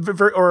 so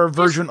or a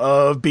version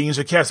of beings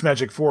that cast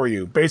magic for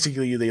you.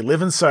 Basically, they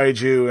live inside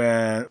you,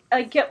 and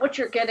I get what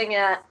you're getting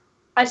at.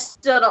 I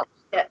still don't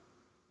get it.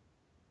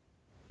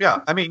 Yeah,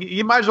 I mean,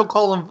 you might as well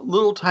call them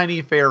little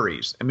tiny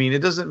fairies. I mean, it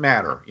doesn't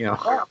matter, you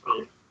know.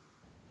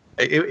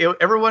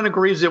 Everyone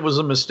agrees it was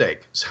a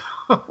mistake. So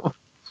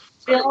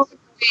Bill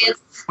agrees.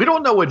 we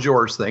don't know what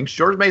George thinks.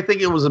 George may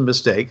think it was a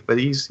mistake, but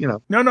he's, you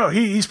know. no,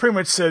 he's pretty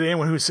much said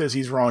anyone who says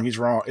he's wrong is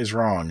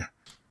wrong.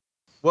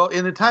 Well,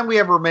 in the time we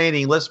have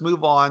remaining, let's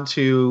move on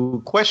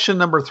to question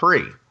number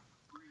 3,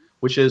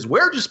 which is,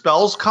 where do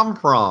spells come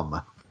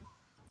from?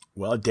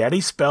 Well,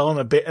 daddy spell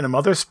and a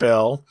mother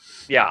spell.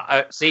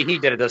 Yeah, see, he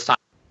did it this time.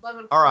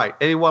 All right,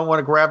 anyone want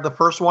to grab the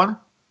first one?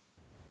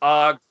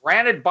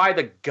 Granted by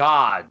the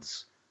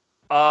gods.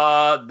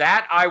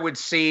 That I would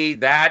see,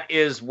 that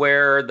is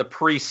where the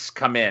priests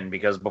come in,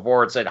 because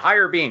before it said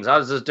higher beings. How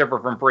does this differ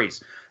from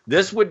priests?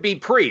 This would be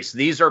priests.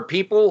 These are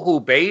people who,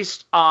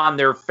 based on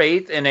their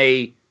faith in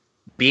a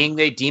being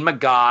they deem a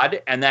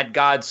god, and that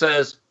god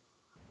says,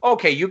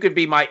 okay, you could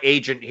be my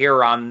agent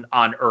here on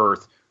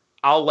Earth.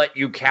 I'll let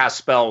you cast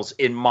spells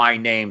in my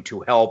name to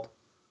help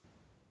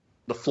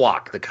the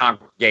flock, the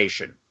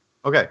congregation.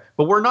 Okay,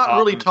 but we're not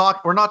really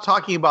we're not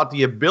talking about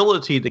the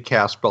ability to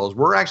cast spells.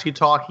 We're actually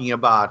talking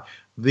about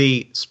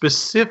the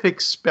specific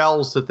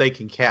spells that they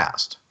can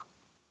cast.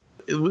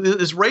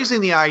 It's raising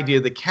the idea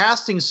that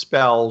casting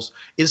spells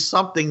is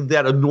something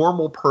that a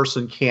normal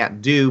person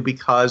can't do,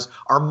 because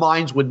our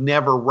minds would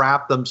never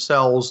wrap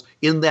themselves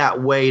in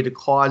that way to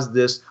cause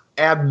this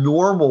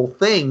abnormal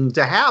thing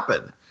to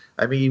happen.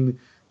 I mean,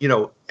 you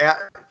know,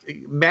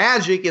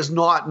 magic is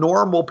not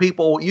normal.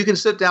 People, you can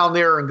sit down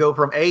there and go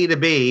from A to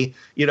B,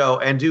 you know,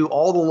 and do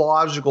all the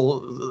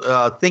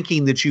logical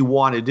thinking that you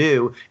want to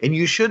do, and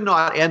you should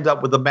not end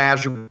up with a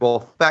magical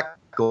effect.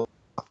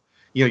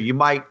 You know, you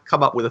might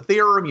come up with a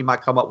theorem, you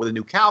might come up with a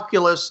new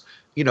calculus,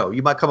 you know,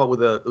 you might come up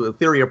with a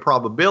theory of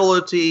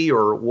probability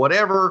or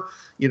whatever,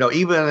 you know,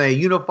 even a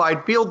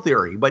unified field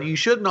theory, but you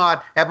should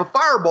not have a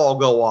fireball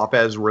go off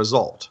as a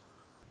result.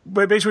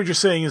 But basically what you're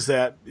saying is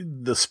that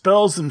the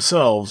spells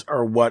themselves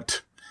are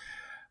what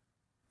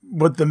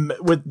the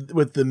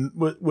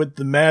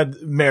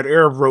mad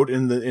Arab wrote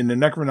in the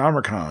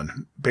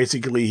Necronomicon.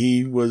 Basically,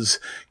 he was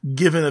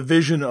given a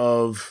vision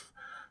of,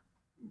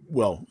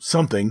 well,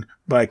 something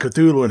by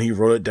Cthulhu, and he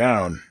wrote it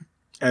down.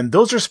 And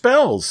those are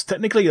spells.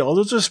 Technically, all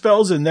those are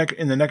spells in the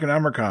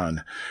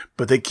Necronomicon,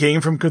 but they came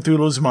from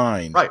Cthulhu's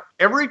mind. Right.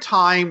 Every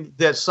time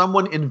that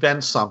someone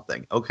invents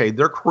something, okay,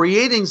 they're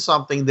creating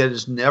something that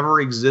has never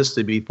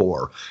existed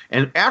before.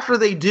 And after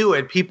they do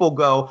it, people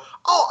go,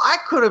 oh, I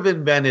could have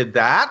invented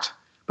that.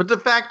 But the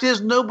fact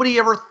is, nobody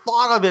ever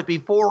thought of it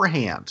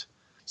beforehand.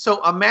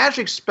 So a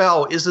magic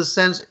spell is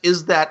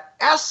that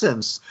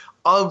essence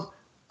of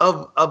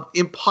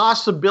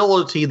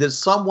impossibility that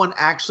someone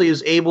actually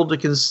is able to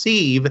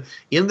conceive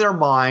in their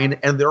mind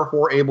and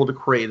therefore able to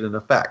create an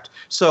effect.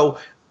 So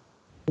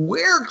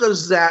where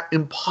does that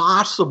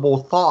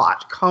impossible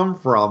thought come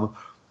from,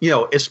 you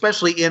know,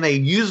 especially in a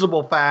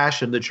usable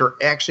fashion that you're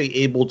actually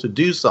able to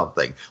do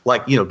something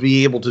like, you know,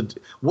 be able to,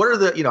 what are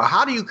the, you know,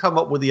 how do you come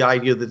up with the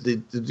idea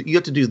that you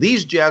have to do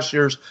these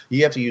gestures,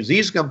 you have to use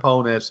these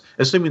components,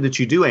 assuming that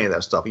you do any of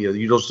that stuff,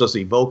 you don't just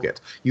evoke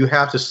it. You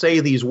have to say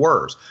these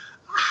words.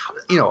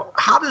 You know,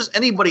 how does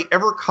anybody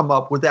ever come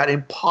up with that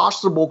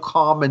impossible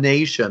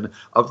combination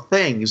of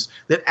things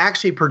that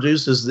actually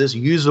produces this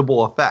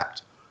usable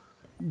effect?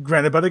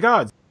 Granted by the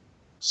gods.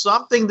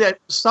 Something that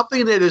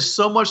is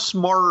so much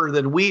smarter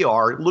than we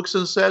are looks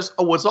and says,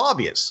 oh, it's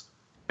obvious.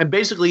 And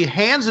basically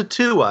hands it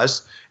to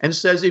us and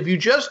says, if you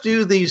just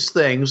do these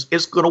things,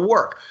 it's going to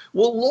work.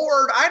 Well,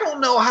 Lord, I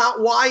don't know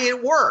why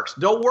it works.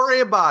 Don't worry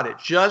about it.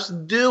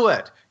 Just do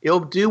it. It'll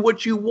do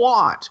what you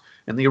want.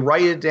 And they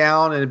write it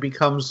down, and it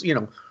becomes, you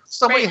know,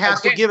 somebody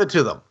has to give it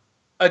to them.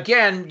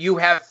 Again, you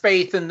have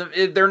faith in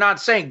they're not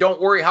saying don't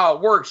worry how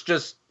it works,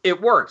 just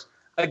it works.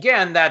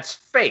 Again, that's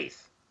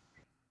faith.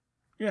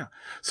 Yeah.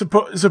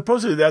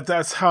 Supposedly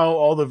that's how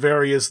all the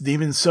various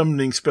demon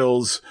summoning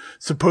spells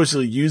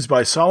supposedly used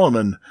by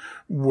Solomon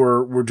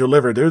were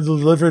delivered. They're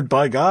delivered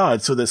by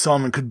God so that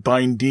Solomon could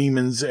bind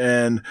demons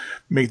and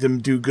make them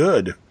do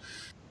good.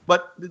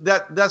 But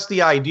that's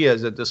the idea,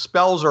 is that the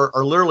spells are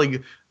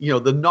literally, you know,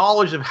 the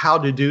knowledge of how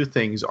to do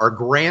things are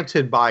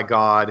granted by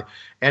God.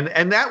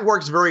 And that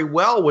works very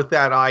well with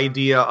that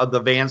idea of the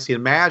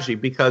Vancian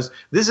magic, because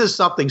this is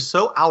something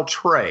so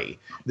outre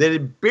that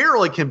it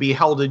barely can be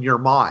held in your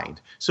mind.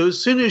 So as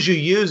soon as you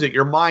use it,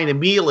 your mind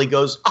immediately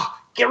goes,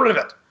 get rid of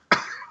it.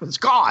 It's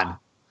gone.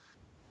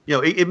 You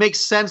know, it makes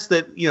sense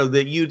that, you know,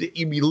 that you'd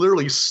be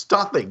literally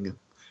stuffing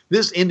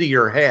this into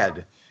your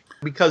head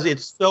because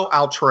it's so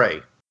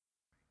outre.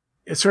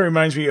 It sort of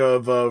reminds me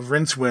of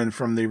Rincewind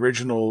from the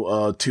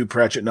original 2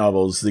 Pratchett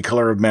novels, The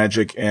Color of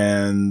Magic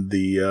and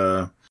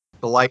the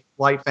Light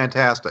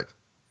Fantastic.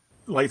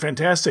 Light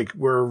Fantastic,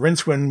 where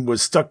Rincewind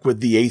was stuck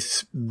with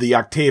the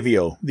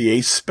Octavio, the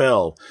eighth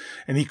spell,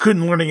 and he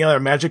couldn't learn any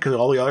other magic because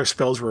all the other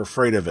spells were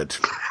afraid of it.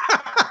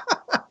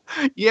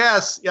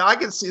 Yes, yeah, I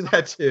can see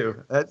that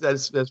too.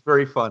 That's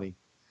very funny.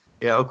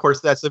 Yeah, of course,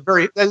 that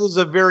is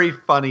a very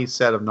funny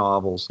set of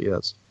novels.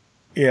 Yes.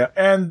 Yeah,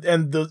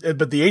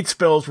 but the 8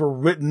 spells were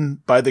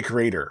written by the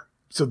creator,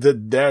 so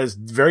that is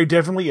very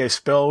definitely a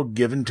spell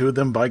given to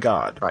them by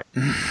God. Right.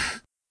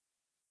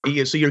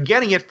 So you're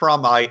getting it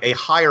from a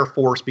higher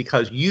force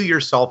because you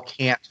yourself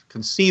can't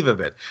conceive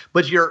of it,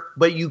 but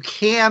you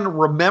can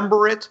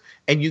remember it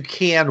and you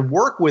can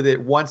work with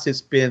it once it's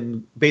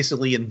been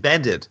basically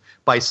invented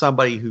by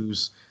somebody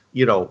who's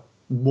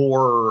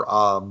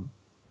more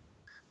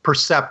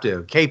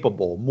perceptive,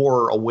 capable,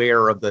 more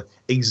aware of the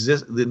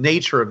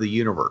nature of the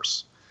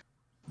universe.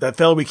 That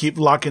fellow we keep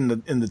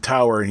locking in the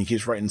tower, and he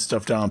keeps writing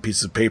stuff down on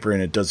pieces of paper,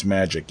 and it does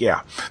magic.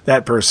 Yeah,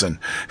 that person.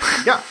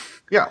 Yeah.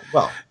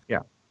 Well, yeah.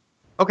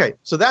 Okay,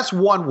 so that's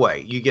one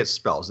way you get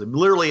spells.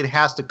 Literally, it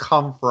has to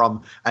come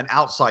from an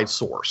outside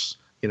source,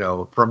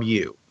 from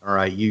you. All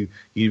right, you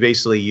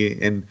basically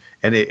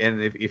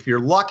if you're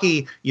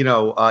lucky,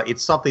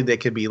 it's something that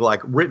can be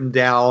like written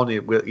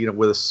down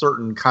with a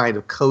certain kind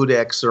of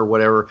codex or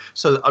whatever,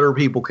 so that other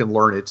people can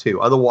learn it too.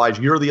 Otherwise,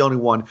 you're the only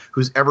one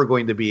who's ever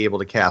going to be able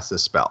to cast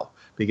this spell,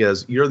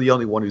 because you're the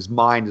only one whose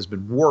mind has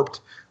been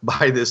warped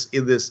by this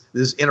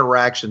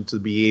interaction to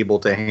be able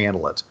to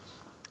handle it.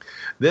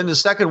 Then the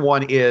second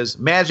one is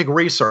magic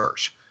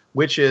research,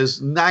 which is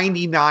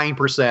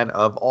 99%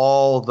 of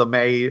all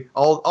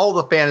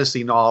the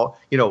fantasy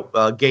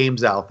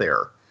games out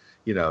there.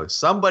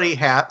 Somebody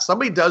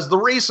does the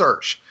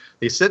research.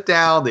 They sit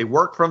down, they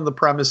work from the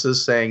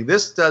premises saying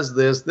this does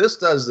this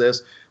does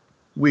this.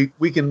 We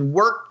can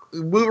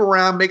move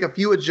around, make a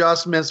few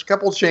adjustments, a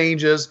couple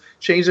changes,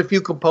 change a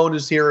few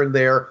components here and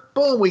there.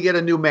 Boom, we get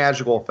a new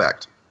magical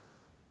effect.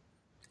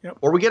 Yep.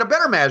 Or we get a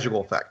better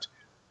magical effect.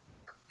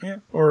 Yeah,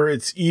 or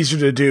it's easier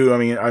to do. I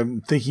mean,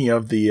 I'm thinking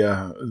of the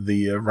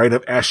Rite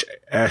of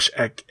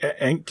Ash-Ankh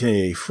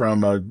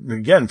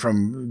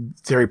from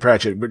Terry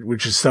Pratchett,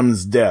 which is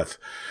Summon's Death,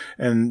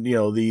 and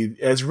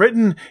as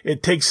written,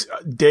 it takes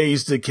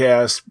days to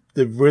cast.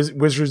 The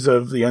Wizards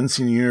of the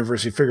Unseen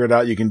Universe, you figured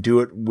out you can do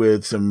it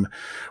with some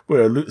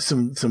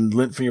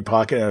lint from your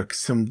pocket,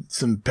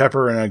 some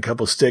pepper and a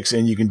couple sticks,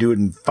 and you can do it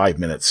in 5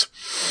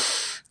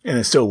 minutes, and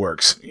it still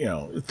works.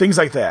 Things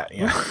like that.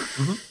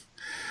 Mm-hmm.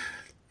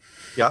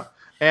 Yeah.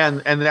 And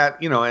that,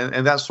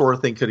 and that sort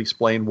of thing could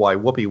explain why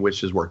whoopee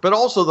witches work. But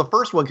also the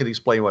first one could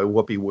explain why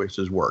whoopee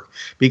witches work.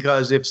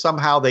 Because if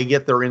somehow they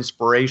get their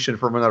inspiration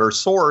from another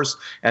source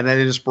and that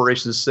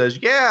inspiration says,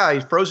 yeah,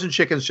 frozen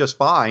chicken's just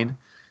fine,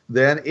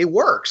 then it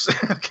works.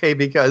 Okay,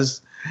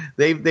 because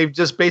they've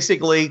just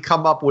basically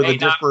come up with a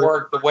different. Not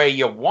work the way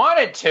you want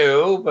it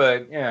to,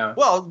 but yeah.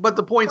 Well, but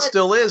the point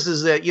still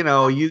is that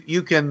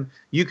you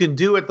can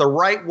do it the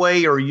right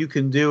way, or you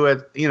can do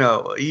it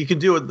you can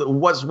do it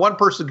what one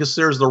person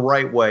considers the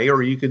right way,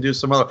 or you can do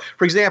some other.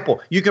 For example,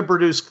 you can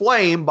produce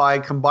flame by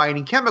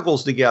combining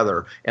chemicals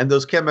together, and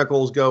those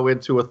chemicals go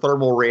into a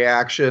thermal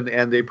reaction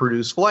and they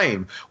produce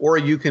flame. Or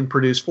you can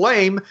produce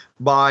flame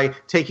by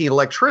taking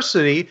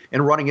electricity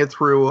and running it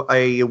through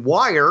a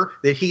wire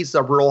that heats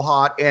up real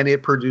hot and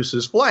it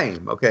produces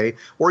flame. Okay,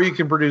 or you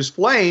can produce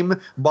flame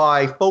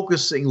by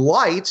focusing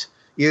light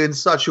in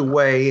such a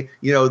way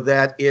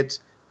that it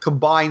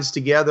combines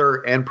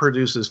together and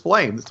produces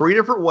flame. 3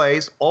 different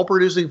ways, all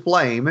producing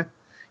flame.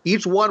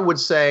 Each one would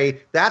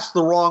say that's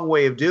the wrong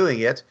way of doing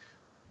it.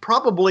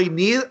 Probably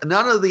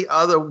none of the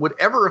other would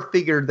ever have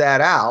figured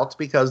that out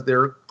because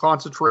they're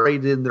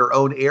concentrated in their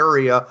own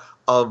area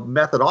of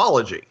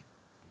methodology.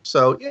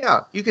 So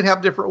yeah, you can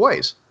have different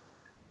ways.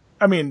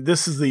 I mean,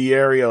 this is the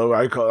area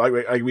I call,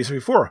 like we said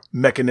before,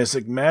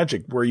 mechanistic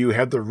magic, where you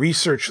have the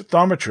research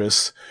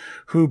thaumaturst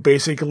who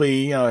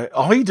basically,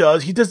 all he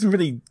doesn't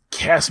really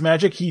cast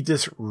magic. He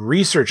just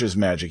researches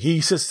magic.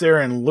 He sits there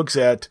and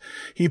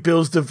he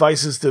builds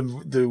devices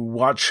to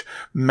watch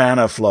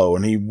mana flow,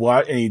 and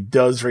he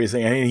does various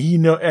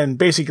things, and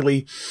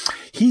basically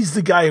he's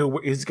the guy who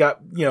has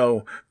got,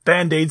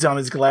 Band-Aids on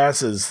his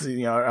glasses,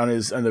 on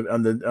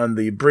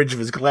the bridge of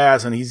his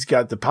glass, and he's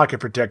got the pocket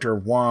protector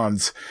of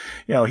wands.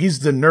 He's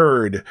the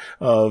nerd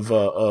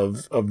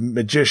of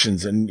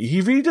magicians, and he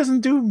really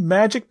doesn't do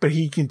magic, but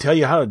he can tell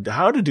you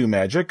how to do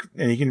magic,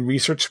 and he can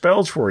research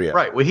spells for you.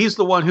 Right. Well, he's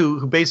the one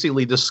who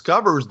basically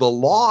discovers the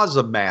laws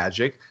of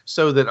magic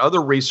so that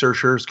other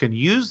researchers can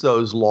use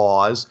those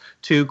laws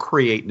to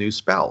create new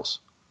spells.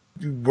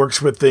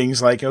 Works with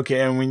things like,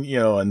 okay,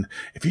 and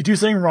if you do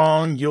something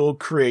wrong, you'll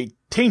create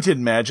tainted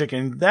magic,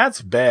 and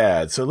that's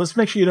bad. So let's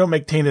make sure you don't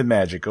make tainted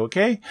magic,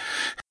 okay?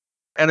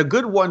 And a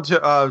good one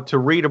to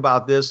read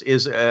about this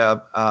is,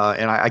 and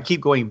I keep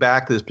going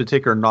back to this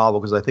particular novel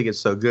because I think it's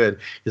so good,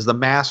 is The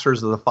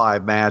Masters of the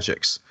Five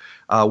Magics.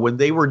 When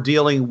they were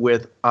dealing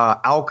with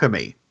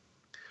alchemy,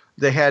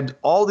 they had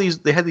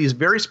these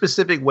very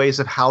specific ways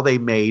of how they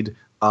made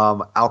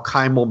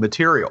alchemical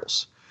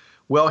materials.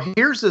 Well,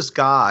 here's this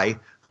guy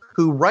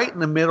who right in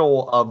the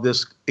middle of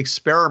this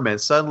experiment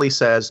suddenly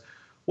says,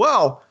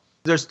 well,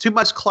 there's too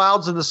much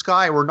clouds in the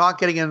sky. We're not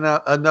getting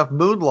enough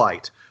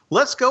moonlight.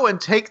 Let's go and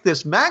take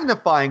this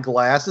magnifying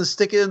glass and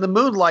stick it in the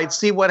moonlight,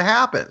 see what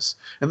happens.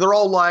 And they're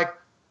all like,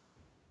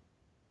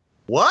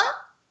 what?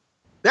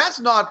 that's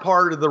not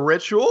part of the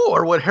ritual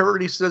or whatever.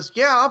 And he says,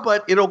 yeah,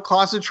 but it'll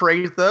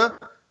concentrate the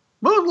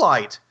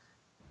moonlight.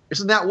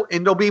 Isn't that,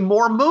 and there'll be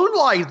more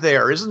moonlight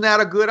there. Isn't that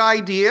a good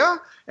idea?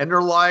 And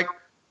they're like,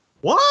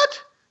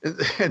 what?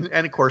 And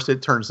of course,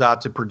 it turns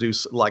out to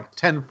produce like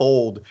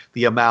tenfold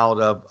the amount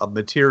of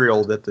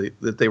material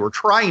that they were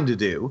trying to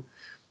do.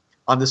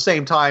 On the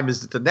same time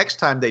as the next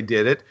time they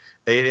did it,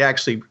 it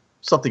actually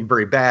something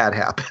very bad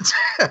happens.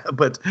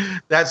 But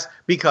that's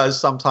because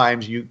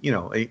sometimes you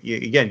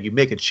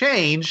make a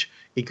change.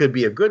 It could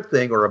be a good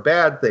thing or a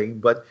bad thing.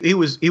 But he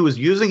was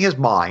using his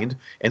mind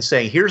and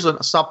saying, here's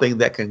something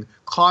that can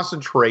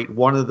concentrate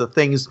one of the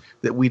things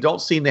that we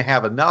don't seem to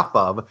have enough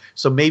of.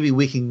 So maybe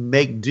we can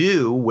make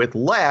do with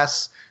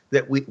less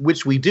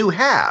which we do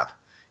have,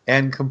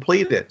 and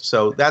complete it.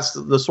 So that's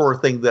the sort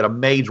of thing that a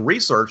mage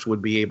research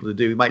would be able to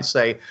do. You might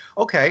say,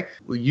 okay,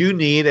 you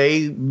need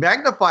a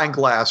magnifying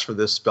glass for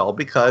this spell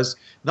because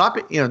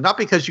not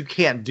because you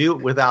can't do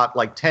it without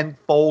like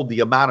tenfold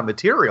the amount of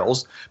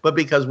materials, but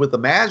because with the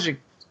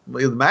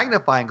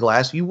magnifying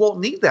glass, you won't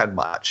need that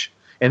much.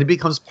 And it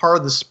becomes part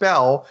of the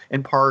spell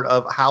and part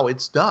of how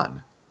it's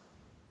done.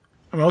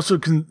 I'm also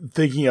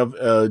thinking of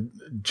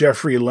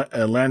Jeffrey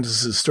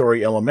Landis'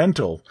 story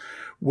Elemental,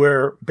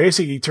 where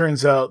basically it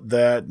turns out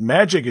that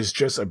magic is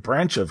just a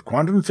branch of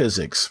quantum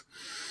physics.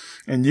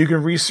 And you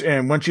can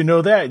and once you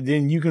know that,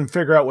 then you can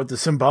figure out what the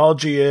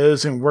symbology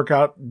is and work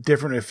out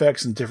different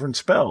effects and different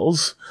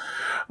spells,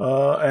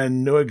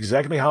 and know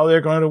exactly how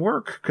they're going to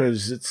work,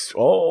 because it's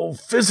all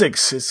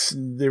physics.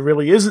 There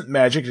really isn't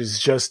magic. It's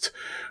just,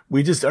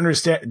 we just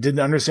didn't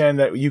understand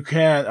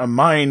that a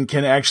mind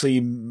can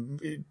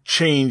actually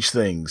change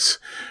things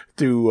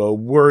through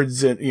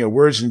words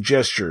and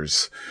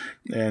gestures.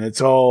 And it's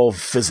all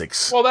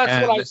physics. Well,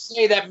 that's what I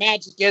say that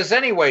magic is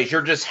anyways.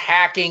 You're just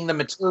hacking the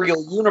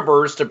material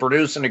universe to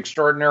produce an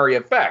extraordinary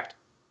effect.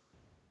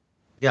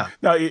 Yeah.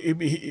 Now, in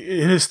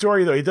his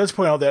story, though, he does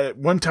point out that at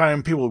one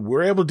time people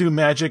were able to do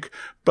magic,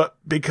 but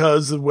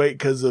because of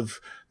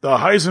the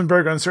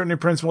Heisenberg uncertainty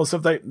principle and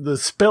stuff, the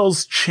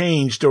spells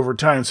changed over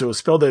time. So a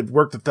spell that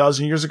worked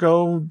 1,000 years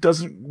ago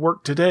doesn't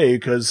work today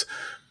because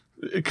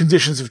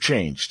conditions have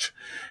changed.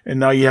 And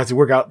now you have to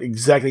work out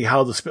exactly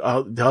how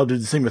do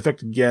the same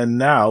effect again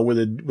now with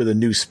a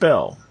new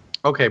spell.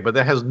 Okay, but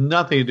that has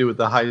nothing to do with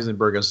the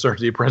Heisenberg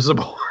uncertainty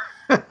principle.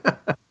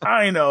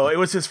 I know, it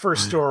was his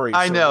first story.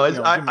 I know. Give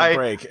him a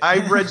break.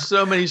 I've read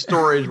so many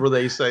stories where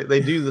they say they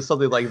do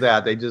something like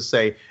that. They just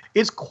say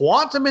it's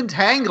quantum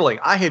entangling.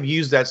 I have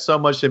used that so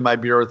much in my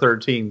Bureau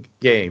 13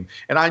 game,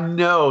 and I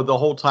know the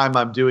whole time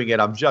I'm doing it,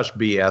 I'm just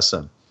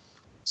BSing.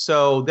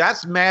 So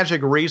that's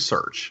magic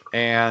research,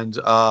 and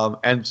so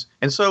and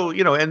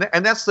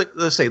that's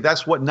let's say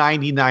that's what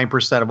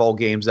 99% of all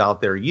games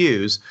out there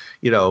use.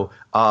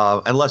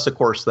 Unless of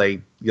course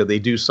they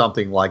do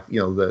something like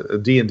the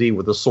D&D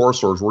with the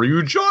sorcerers where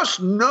you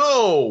just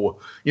know,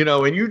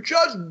 and you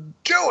just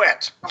do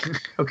it.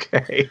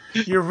 Okay,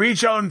 you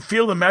reach out and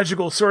feel the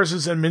magical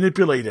sources and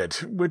manipulate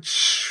it,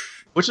 which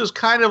is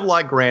kind of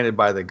like granted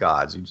by the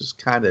gods. You just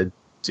kind of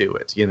do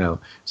it.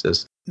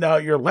 Now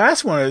your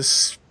last one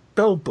is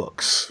spell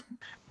books.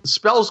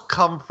 Spells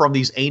come from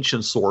these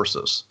ancient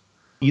sources.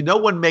 No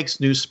one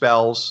makes new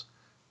spells.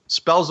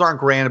 Spells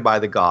aren't granted by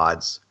the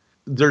gods.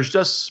 There's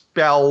just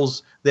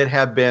spells that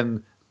have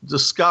been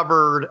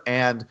discovered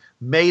and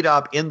made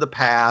up in the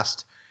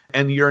past.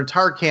 And your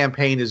entire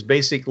campaign is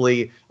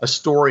basically a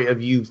story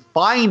of you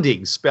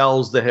finding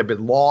spells that have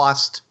been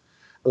lost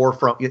or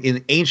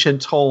in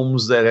ancient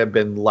tomes that have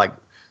been like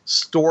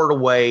stored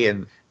away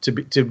and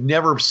to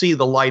never see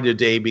the light of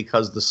day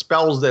because the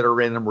spells that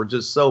are in them were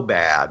just so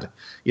bad,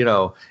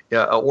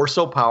 or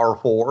so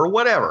powerful or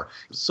whatever.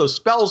 So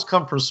spells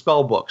come from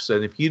spell books.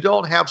 And if you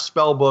don't have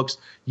spell books,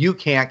 you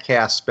can't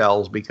cast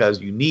spells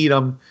because you need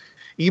them.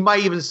 You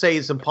might even say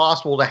it's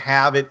impossible to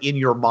have it in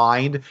your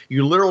mind.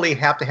 You literally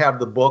have to have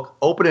the book,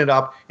 open it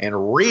up,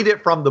 and read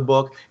it from the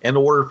book in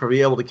order to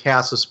be able to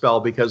cast a spell,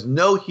 because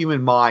no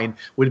human mind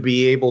would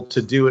be able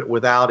to do it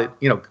without it,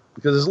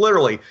 because it's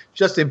literally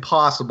just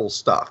impossible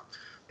stuff.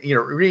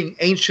 Reading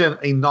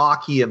ancient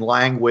Enochian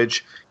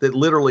language that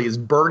literally is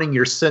burning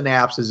your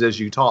synapses as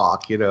you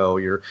talk.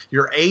 You're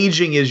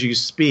aging as you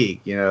speak.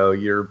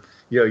 You're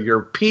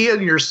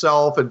peeing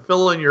yourself and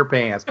filling your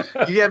pants.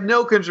 You have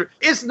no control.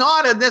 It's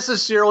not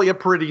necessarily a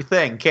pretty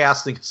thing,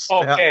 casting a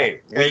spell.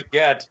 Okay, we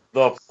get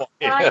the point.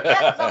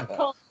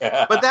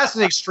 But that's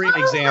an extreme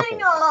example.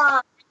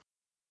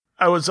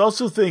 I was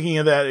also thinking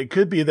of that. It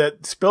could be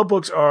that spell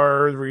books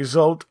are the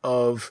result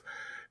of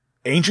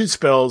ancient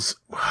spells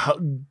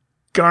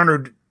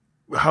garnered,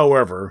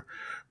 however,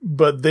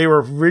 but they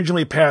were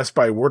originally passed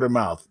by word of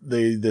mouth.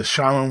 The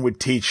shaman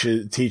would teach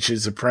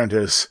his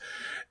apprentice,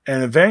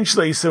 and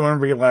eventually someone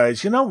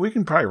realized, we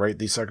can probably write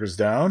these suckers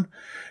down.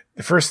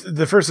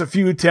 The first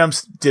few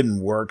attempts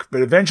didn't work,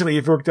 but eventually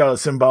it worked out a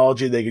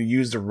symbology they could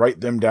use to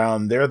write them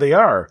down. There they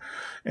are.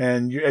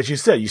 And as you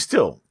said,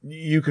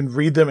 you can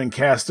read them and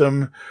cast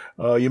them.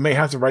 You may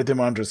have to write them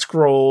onto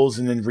scrolls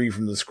and then read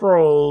from the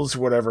scrolls,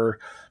 whatever.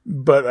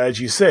 But as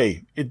you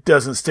say, it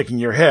doesn't stick in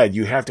your head.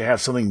 You have to have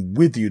something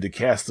with you to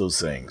cast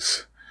those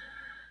things.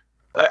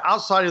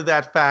 Outside of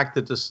that fact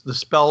that the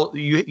spell,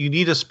 you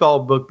need a spell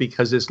book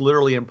because it's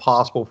literally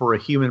impossible for a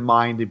human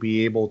mind to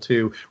be able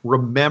to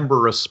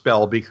remember a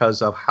spell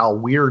because of how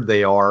weird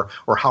they are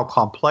or how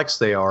complex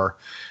they are.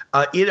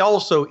 It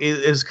also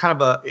is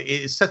kind of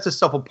it sets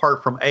itself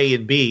apart from A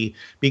and B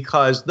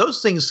because those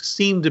things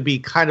seem to be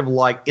kind of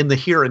like in the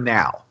here and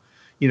now.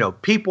 You know,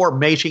 people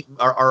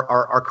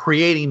are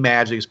creating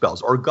magic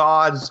spells, or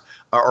gods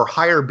or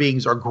higher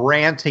beings are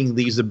granting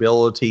these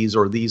abilities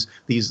or these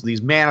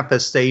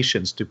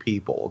manifestations to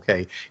people.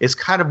 Okay, it's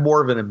kind of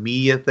more of an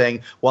immediate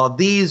thing, while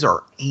these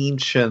are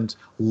ancient,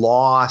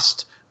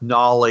 lost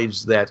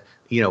knowledge that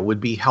would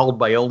be held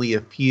by only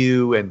a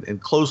few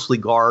and closely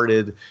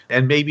guarded,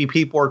 and maybe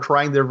people are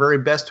trying their very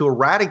best to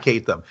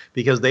eradicate them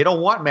because they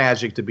don't want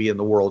magic to be in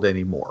the world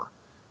anymore.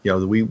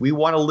 We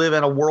want to live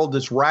in a world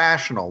that's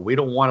rational. We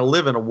don't want to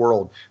live in a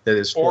world that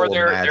is full of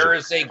magic. Or there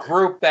is a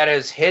group that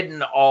has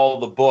hidden all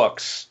the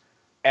books.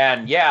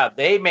 And yeah,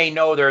 they may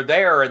know they're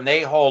there and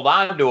they hold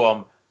on to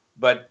them.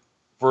 But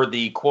for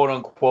the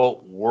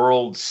quote-unquote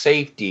world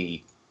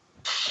safety,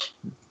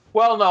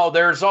 well, no,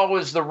 there's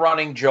always the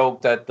running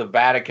joke that the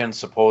Vatican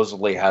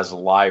supposedly has a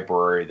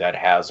library that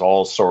has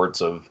all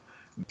sorts of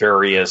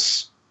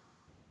various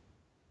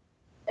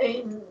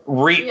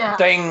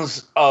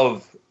things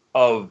of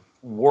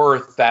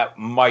worth that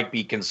might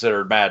be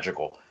considered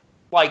magical.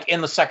 Like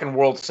in the Second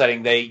World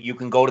setting, you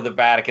can go to the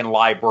Vatican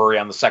Library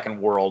on the Second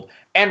World,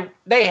 and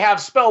they have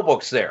spell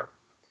books there.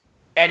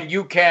 And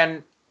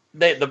the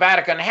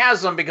Vatican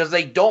has them because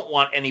they don't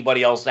want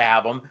anybody else to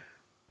have them,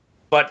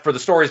 but for the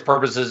story's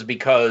purposes,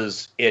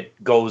 because it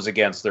goes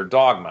against their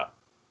dogma.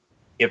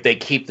 If they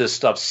keep this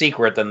stuff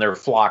secret, then their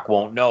flock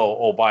won't know,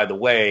 oh, by the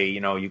way,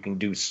 you can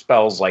do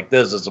spells like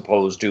this as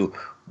opposed to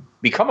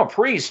become a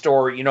priest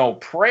or,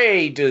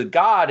 pray to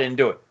God and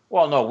do it.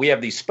 Well, no, we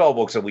have these spell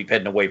books that we've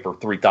hidden away for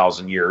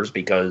 3,000 years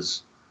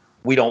because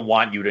we don't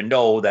want you to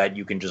know that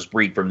you can just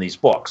read from these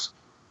books.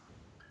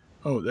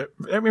 Oh, that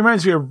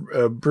reminds me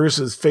of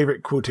Bruce's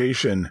favorite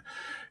quotation.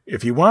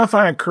 If you want to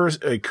find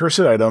a cursed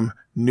item,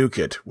 nuke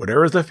it.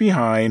 Whatever's left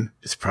behind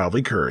is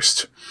probably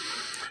cursed.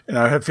 And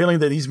I have a feeling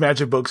that these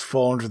magic books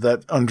fall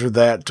under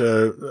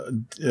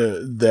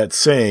that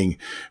saying.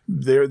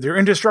 They're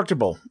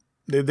indestructible.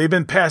 They've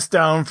been passed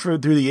down through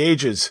the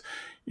ages,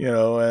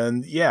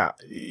 and yeah,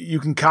 you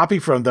can copy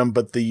from them,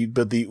 but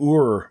the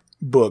Ur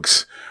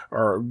books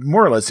are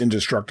more or less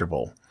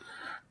indestructible.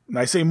 And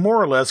I say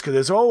more or less because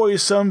there's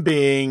always some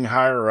being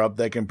higher up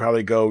that can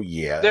probably go,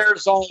 yeah.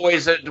 There's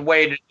always a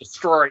way to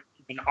destroy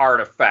even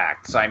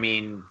artifacts. I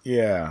mean,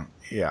 yeah.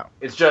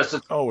 It's just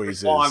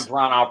always a long,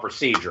 drawn-out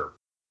procedure.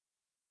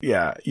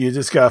 Yeah, you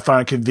just gotta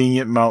find a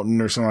convenient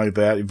mountain or something like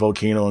that, a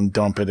volcano, and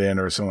dump it in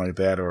or something like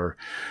that, or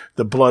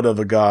the blood of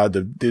a god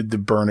to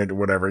burn it or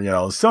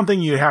whatever,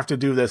 something you have to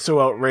do that's so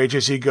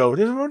outrageous you go,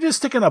 we'll just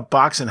stick it in a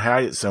box and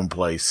hide it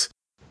someplace.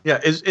 Yeah,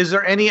 is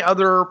there any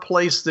other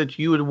place that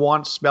you would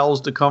want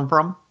spells to come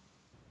from?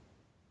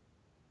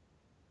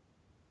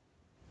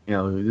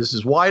 This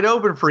is wide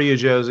open for you,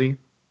 Josie.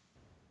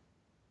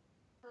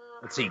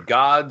 Let's see,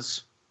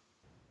 gods,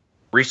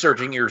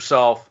 researching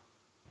yourself,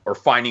 or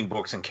finding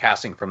books and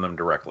casting from them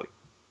directly.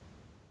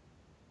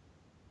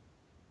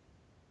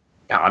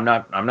 Yeah, I'm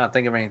not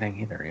thinking of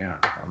anything either. Yeah.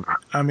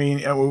 I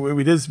mean,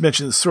 we did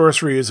mention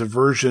sorcery is a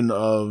version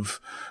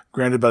of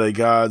granted by the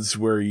gods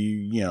where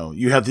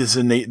you have this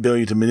innate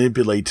ability to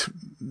manipulate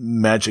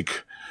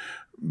magic,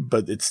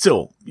 but it's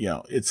still,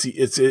 it's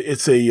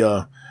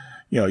a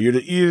you're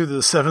either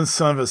the seventh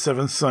son of a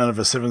seventh son of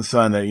a seventh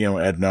son,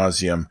 ad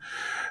nauseum.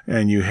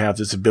 And you have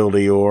this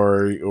ability,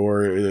 or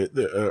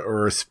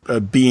a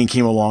being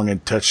came along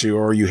and touched you,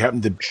 or you happen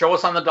to show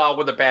us on the doll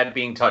with a bad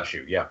being touch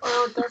you. Yeah.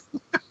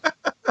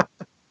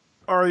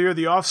 Or you're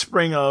the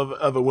offspring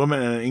of a woman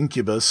and an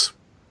incubus.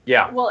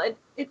 Yeah. Well,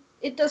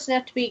 it doesn't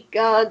have to be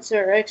gods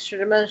or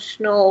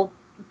extra-dimensional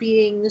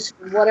beings,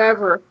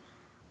 whatever.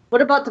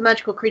 What about the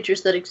magical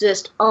creatures that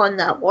exist on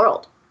that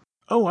world?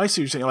 Oh, I see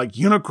what you're saying. Like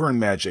unicorn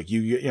magic.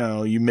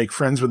 You make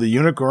friends with a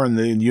unicorn, and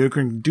the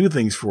unicorn can do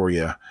things for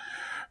you.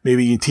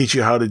 Maybe he can teach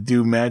you how to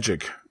do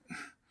magic.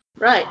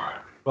 Right.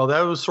 Well, that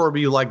would sort of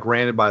be like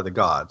granted by the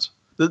gods.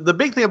 The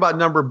big thing about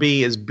number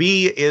B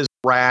is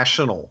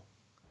rational,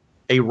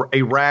 a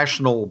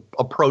rational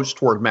approach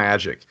toward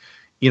magic.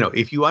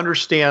 If you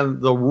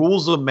understand the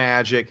rules of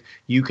magic,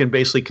 you can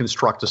basically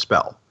construct a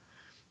spell.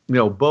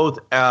 Both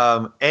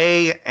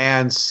A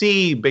and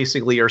C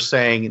basically are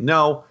saying,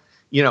 no,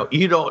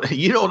 you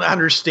don't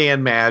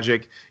understand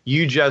magic.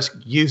 You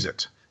just use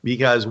it.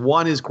 Because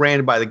one is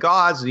granted by the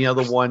gods, and the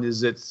other one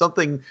is it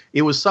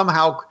was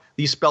somehow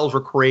these spells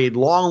were created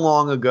long,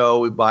 long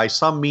ago by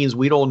some means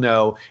we don't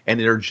know, and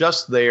they're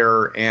just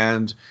there,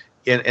 and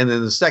and in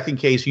the second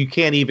case, you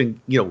can't even,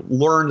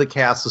 learn to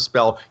cast the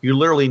spell. You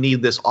literally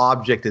need this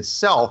object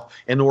itself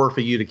in order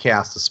for you to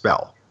cast the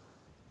spell.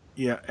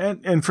 Yeah,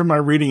 and from my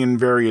reading in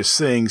various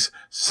things,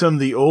 some of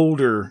the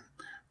older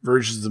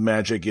versions of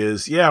magic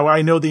is,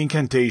 I know the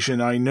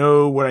incantation, I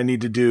know what I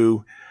need to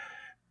do.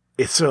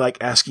 It's sort of like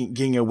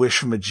getting a wish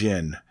from a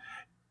djinn.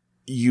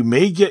 You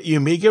may get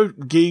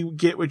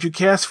what you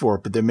cast for,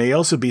 but there may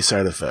also be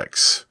side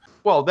effects.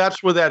 Well,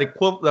 that's where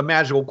the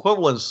magical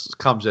equivalence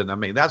comes in. I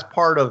mean, that's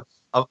part of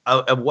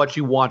what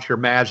you want your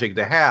magic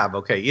to have.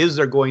 Okay, is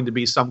there going to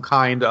be some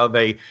kind of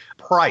a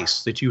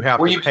price that you have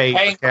to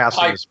pay for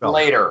casting a spell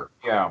later?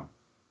 Yeah.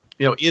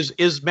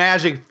 Is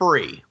magic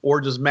free,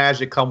 or does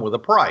magic come with a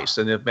price?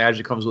 And if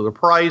magic comes with a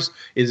price,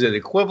 is it an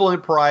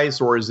equivalent price,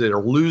 or is it a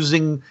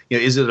losing?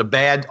 Is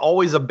it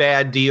always a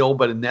bad deal,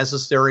 but a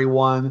necessary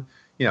one?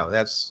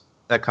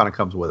 That kind of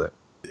comes with it.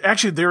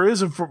 Actually, there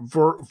is a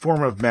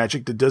form of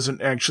magic that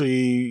doesn't actually,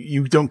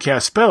 you don't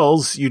cast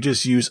spells, you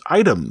just use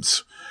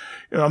items.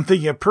 I'm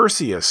thinking of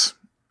Perseus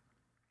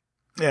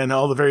and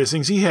all the various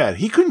things he had.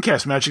 He couldn't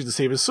cast magic to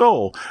save his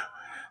soul.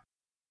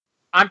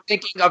 I'm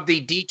thinking of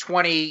the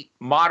D20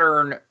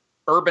 modern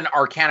urban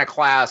arcana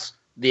class,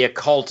 the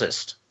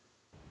occultist.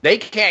 They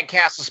can't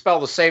cast a spell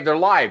to save their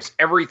lives.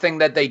 Everything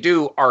that they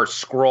do are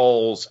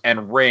scrolls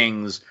and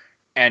rings,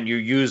 and you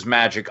use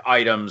magic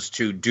items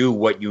to do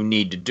what you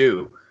need to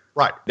do.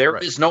 Right. There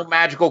is no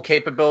magical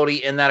capability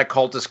in that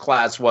occultist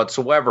class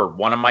whatsoever.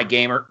 One of my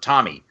gamer,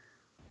 Tommy,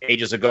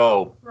 ages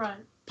ago,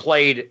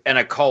 played an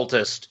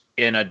occultist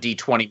in a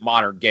D20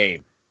 modern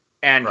game,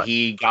 and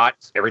he got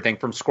everything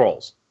from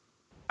scrolls.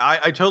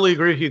 I totally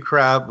agree with you,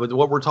 Crab. But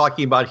what we're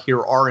talking about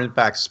here are, in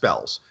fact,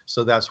 spells.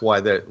 So that's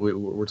why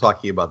we're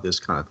talking about this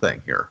kind of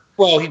thing here.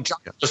 Well, he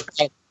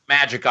just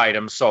magic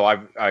items, so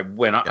I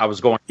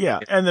was going. Yeah,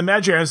 and the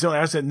magic items don't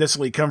have to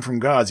necessarily come from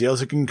gods. They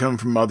also can come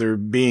from other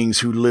beings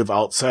who live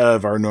outside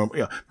of our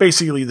normal.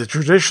 Basically, the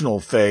traditional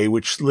Fae,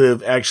 which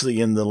live actually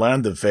in the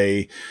land of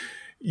Fae.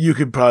 You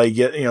could probably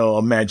get,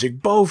 a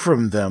magic bow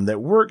from them that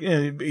work.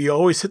 You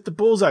always hit the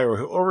bullseye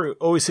or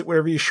always hit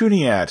whatever you're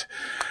shooting at.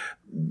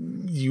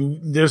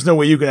 There's no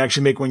way you can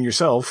actually make one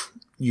yourself.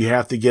 You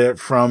have to get it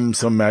from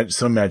some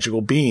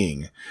magical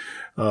being,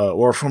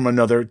 or from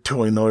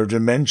totally another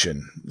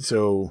dimension.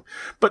 So,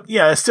 but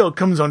yeah, it still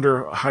comes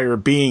under higher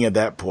being at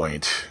that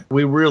point.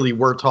 We really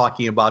were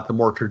talking about the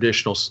more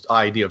traditional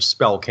idea of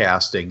spell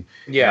casting.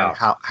 Yeah.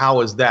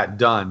 How is that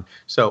done?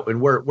 So,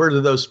 and where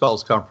do those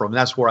spells come from?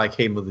 That's where I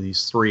came with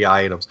these three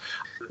items.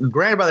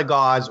 Granted by the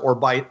gods or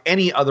by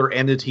any other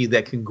entity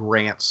that can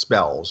grant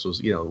spells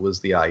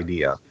was the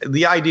idea.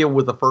 The idea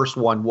with the first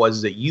one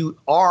was that you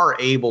are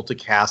able to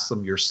cast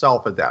them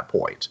yourself at that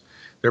point.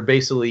 They're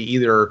basically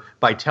either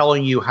by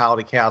telling you how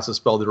to cast a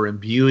spell, they're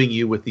imbuing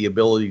you with the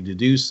ability to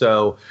do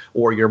so,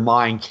 or your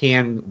mind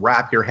can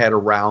wrap your head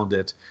around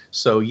it.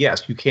 So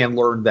yes, you can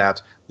learn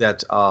that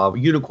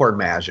unicorn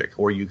magic,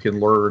 or you can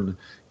learn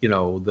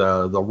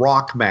the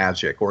rock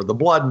magic or the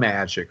blood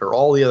magic or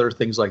all the other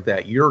things like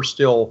that. You're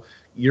still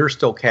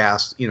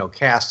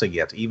casting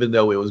it, even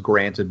though it was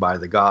granted by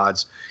the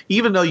gods,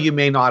 even though you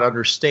may not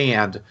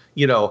understand,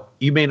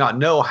 you may not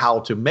know how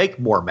to make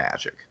more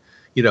magic.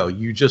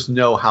 You just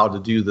know how to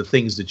do the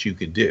things that you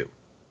can do.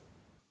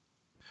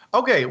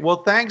 Okay,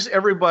 well, thanks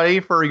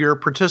everybody for your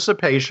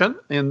participation,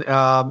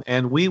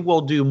 and we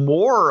will do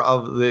more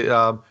of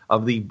the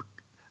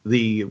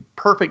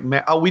perfect.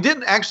 We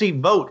didn't actually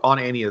vote on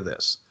any of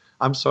this.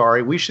 I'm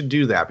sorry. We should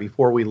do that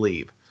before we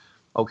leave.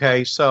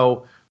 Okay,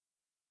 so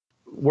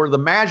where the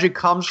magic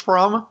comes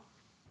from,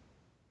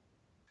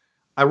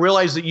 I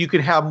realize that you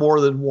can have more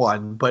than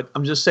one, but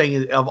I'm just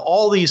saying, of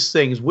all these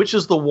things, which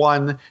is the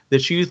one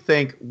that you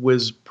think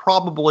was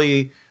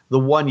probably the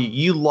one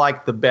you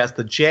like the best,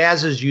 that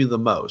jazzes you the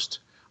most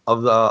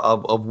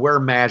of where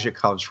magic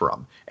comes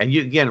from? And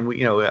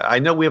I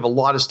know we have a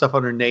lot of stuff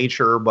under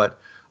nature, but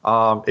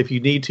if you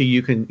need to,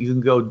 you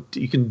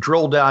can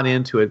drill down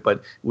into it.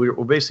 But we're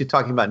basically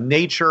talking about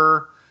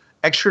nature,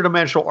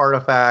 extra-dimensional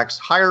artifacts,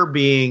 higher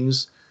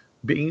beings,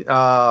 being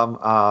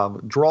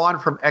drawn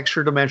from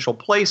extra-dimensional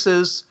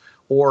places,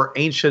 or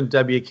ancient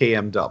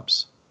WKM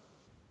dumps.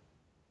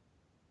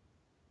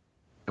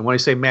 And when I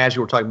say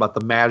magic, we're talking about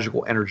the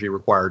magical energy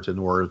required in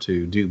order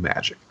to do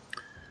magic.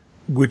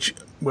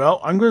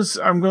 I'm going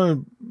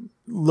to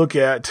look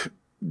at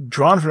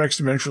drawn from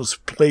extra-dimensional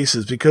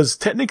places, because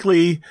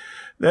technically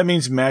that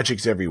means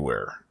magic's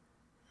everywhere.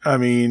 I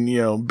mean,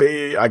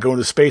 I go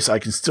into space, I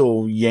can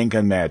still yank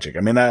on magic. I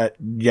mean, not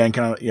yank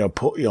on,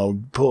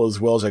 pull as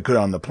well as I could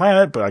on the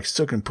planet, but I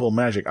still can pull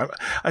magic.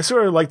 I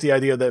sort of like the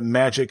idea that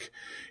magic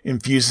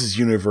infuses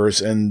universe,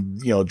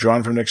 and,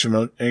 drawn from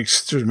an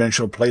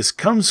extra-dimensional place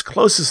comes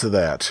closest to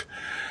that.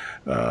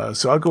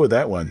 So I'll go with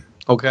that one.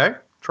 Okay.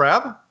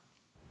 Trav?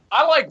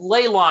 I like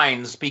ley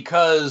lines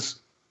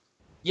because,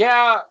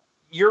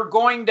 you're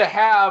going to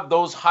have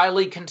those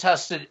highly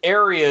contested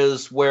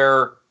areas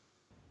where,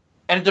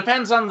 and it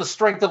depends on the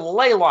strength of the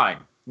ley line.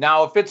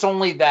 Now, if it's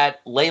only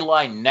that ley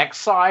line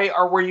nexi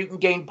are where you can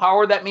gain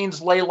power, that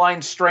means ley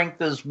line strength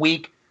is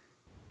weak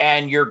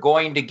and you're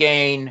going to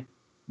gain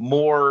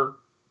more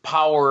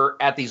power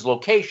at these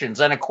locations.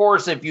 And of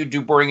course, if you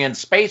do bring in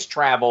space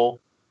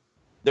travel,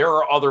 there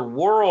are other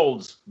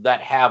worlds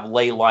that have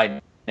ley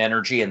line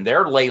energy, and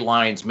their ley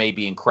lines may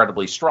be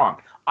incredibly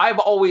strong. I've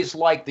always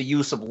liked the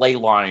use of ley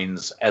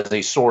lines as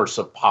a source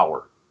of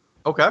power.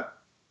 Okay.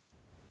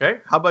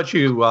 How about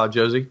you,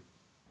 Josie?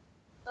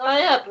 I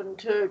happen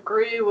to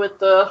agree with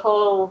the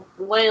whole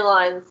ley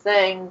line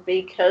thing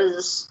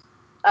because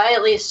I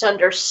at least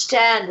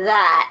understand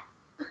that.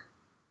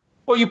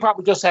 Well, you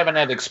probably just haven't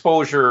had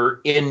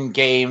exposure in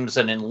games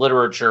and in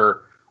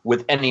literature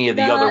with any of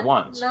the other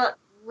ones. Not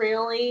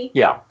really.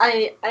 Yeah.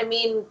 I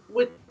mean,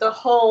 with the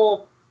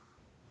whole,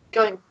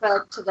 going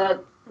back to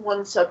that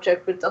one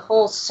subject with the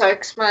whole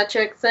sex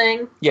magic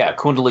thing. Yeah,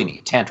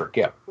 Kundalini, Tantric,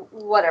 yeah.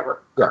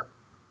 Whatever. Yeah.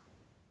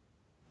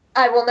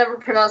 I will never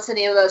pronounce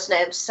any of those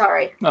names,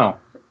 sorry. No.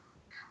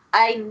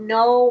 I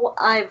know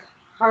I've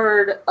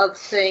heard of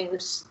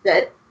things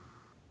that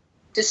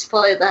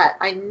display that.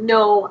 I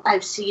know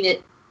I've seen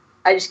it.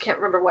 I just can't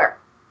remember where.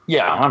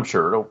 Yeah, I'm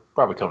sure it'll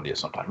probably come to you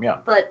sometime,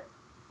 yeah. But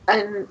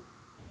and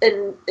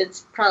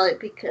it's probably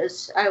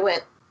because I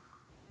went,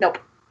 nope.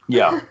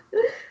 Yeah.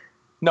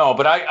 No,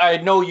 but I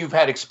know you've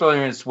had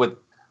experience with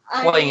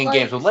playing in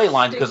games with ley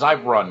lines because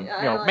I've run,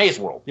 Maze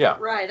World, yeah.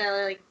 Right,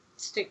 I like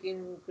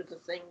sticking with the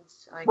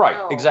things I know.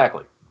 Right,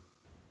 exactly.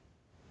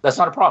 That's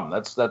not a problem.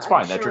 That's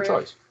fine. That's your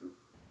choice.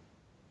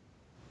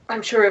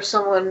 I'm sure if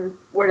someone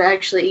were to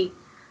actually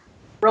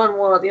run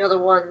one of the other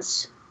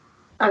ones,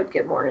 I would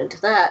get more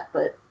into that,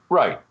 but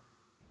right.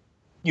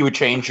 You would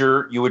change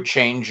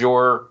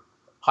your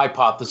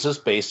hypothesis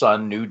based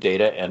on new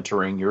data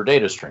entering your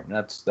data stream.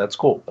 That's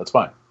cool. That's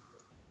fine.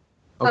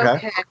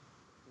 Okay.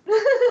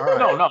 All right.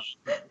 No. All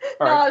right.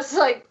 No, it's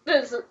like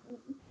there's.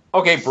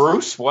 Okay,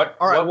 Bruce. What?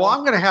 All right. What, well, I'm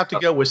going to have to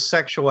go with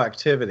sexual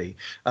activity.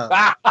 Of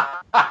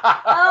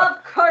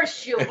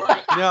course you would.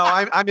 No,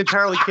 I'm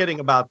entirely kidding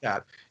about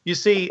that. You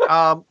see,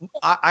 I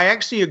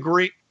actually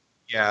agree.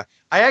 Yeah,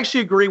 I actually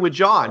agree with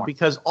John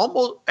because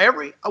almost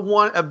every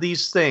one of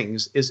these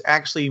things is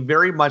actually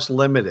very much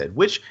limited,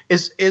 which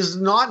is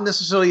not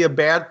necessarily a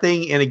bad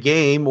thing in a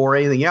game or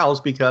anything else,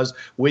 because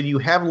when you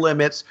have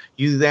limits,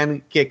 you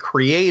then get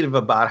creative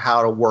about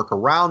how to work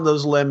around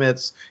those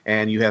limits,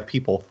 and you have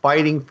people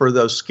fighting for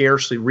those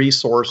scarce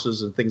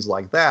resources and things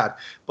like that.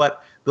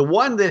 But the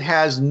one that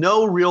has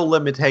no real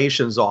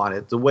limitations on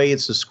it, the way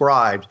it's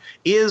described,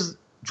 is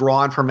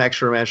drawn from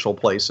extra-dimensional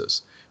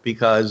places.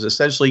 Because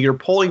essentially you're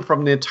pulling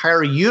from the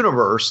entire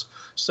universe,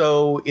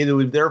 so it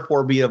would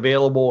therefore be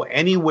available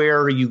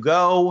anywhere you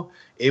go.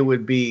 It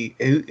would be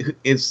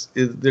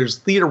there's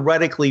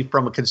theoretically,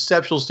 from a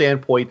conceptual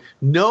standpoint,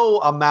 no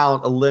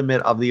amount, a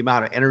limit of the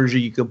amount of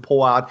energy you can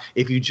pull out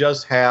if you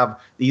just have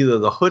either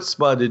the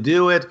chutzpah to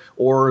do it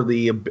or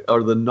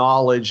the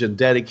knowledge and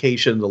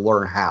dedication to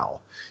learn how.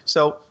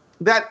 So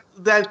that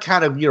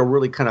kind of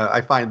really kind of,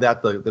 I find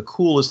that the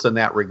coolest in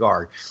that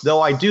regard. Though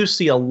I do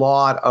see a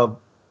lot of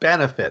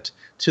benefit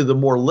to the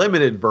more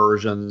limited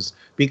versions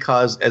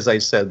because, as I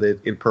said, that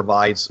it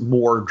provides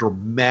more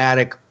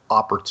dramatic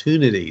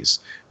opportunities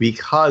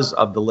because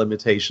of the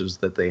limitations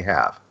that they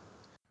have.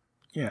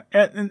 Yeah,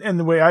 and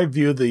the way I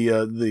view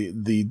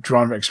the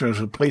drawn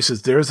experiential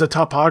places, there's a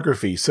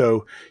topography,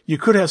 so you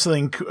could have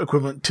something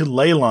equivalent to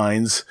ley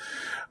lines.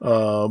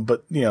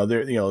 But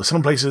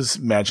some places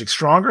magic's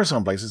stronger,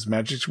 some places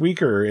magic's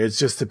weaker. It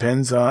just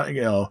depends on,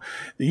 the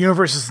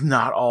universe is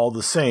not all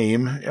the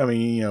same. I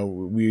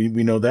mean,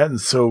 we know that, and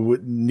so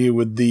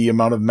with the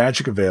amount of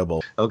magic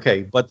available.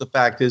 Okay, but the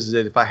fact is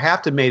that if I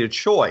have to make a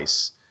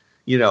choice,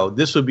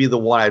 this would be the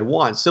one I'd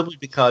want, simply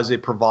because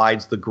it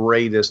provides the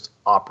greatest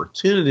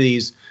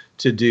opportunities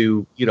to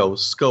do,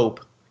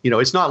 scope.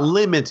 It's not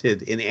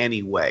limited in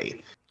any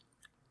way.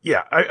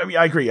 Yeah, I mean,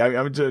 I agree.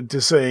 I'm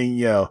just saying,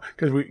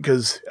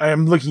 because I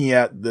am looking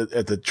at the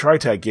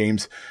TriTac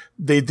games.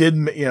 They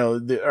did,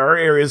 there are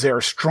areas that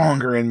are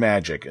stronger in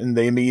magic, and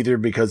they may either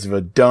because of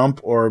a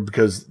dump or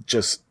because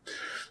just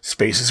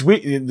space is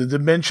weak. The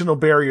dimensional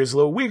barrier is a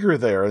little weaker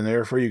there, and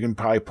therefore you can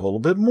probably pull a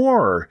bit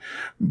more.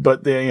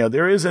 But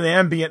there is an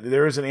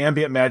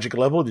ambient magic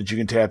level that you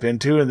can tap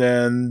into, and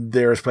then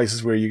there's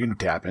places where you can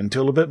tap into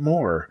a little bit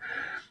more.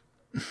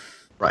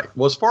 Right.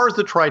 Well, as far as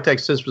the TriTac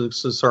system is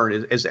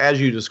concerned, is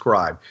as you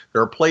described,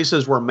 there are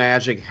places where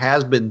magic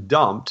has been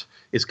dumped.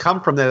 It's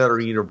come from that other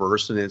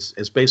universe, and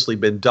it's basically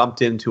been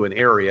dumped into an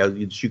area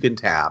that you can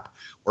tap.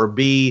 Or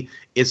B,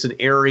 it's an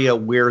area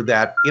where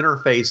that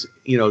interface,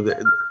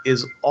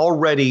 is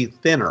already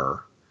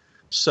thinner.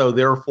 So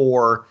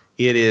therefore,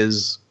 it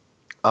is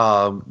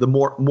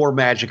the more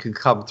magic can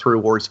come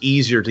through, or it's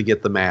easier to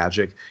get the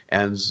magic,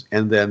 and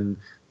then.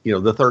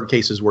 The third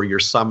case is where you're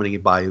summoning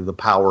it by the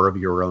power of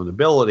your own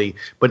ability.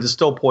 But the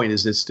still point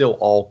is it's still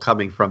all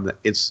coming from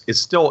it's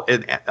still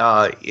in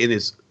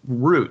its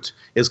root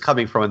is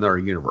coming from another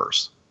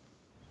universe.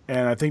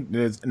 And I think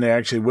there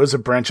actually was a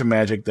branch of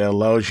magic that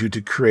allows you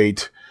to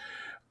create,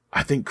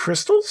 I think,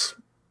 crystals.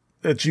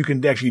 that you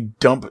can actually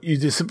dump. You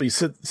just simply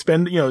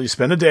spend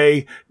a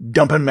day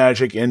dumping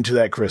magic into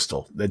that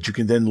crystal that you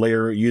can then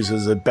later use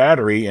as a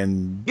battery.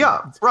 And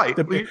Yeah, right.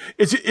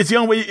 it's the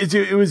only way.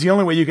 It was the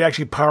only way you could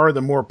actually power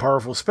the more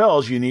powerful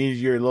spells. You needed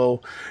your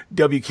little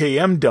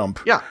WKM dump.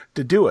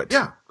 To do it.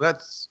 Yeah,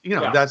 that's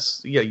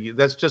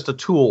that's just a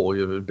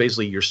tool.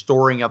 Basically, you're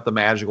storing up the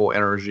magical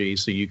energy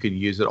so you can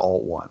use it all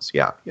at once.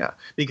 Yeah,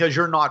 because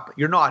you're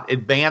not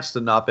advanced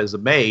enough as a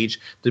mage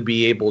to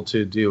be able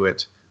to do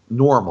it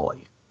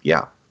normally.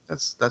 Yeah,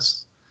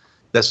 that's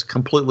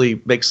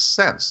completely makes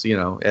sense.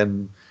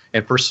 And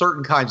for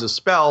certain kinds of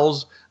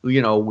spells,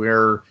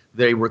 where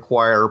they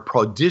require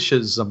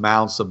prodigious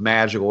amounts of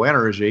magical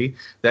energy,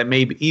 that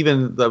maybe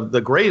even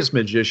the greatest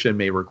magician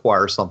may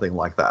require something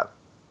like that.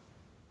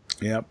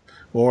 Yep.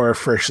 Or a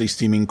freshly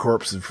steaming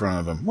corpse in front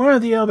of him. One or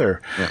the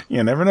other. Yeah.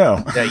 You never know.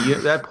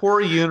 That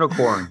poor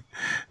unicorn.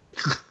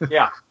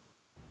 Yeah.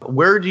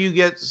 Where do you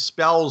get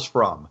spells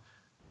from?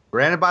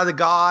 Granted by the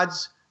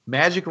gods,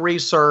 magic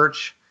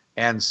research,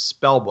 and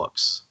spell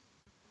books.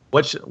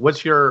 What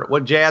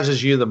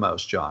jazzes you the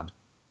most, John?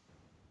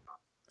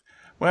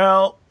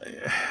 Well,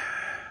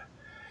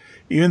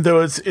 even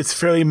though it's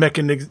fairly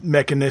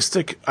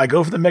mechanistic, I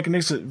go for the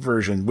mechanistic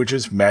version, which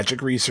is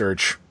magic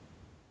research.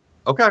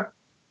 Okay.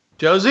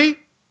 Josie?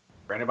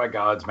 Granted by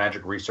gods,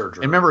 magic researcher.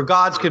 And remember,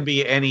 gods can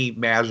be any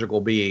magical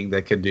being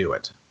that can do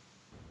it.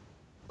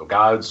 So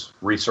gods,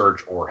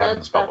 research, or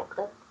heaven spellbook.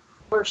 The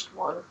first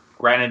one.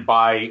 Granted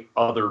by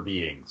other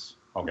beings.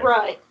 Okay.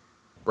 Right.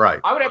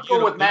 I would have to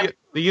go with magic.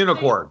 The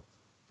unicorn.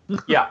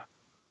 Yeah.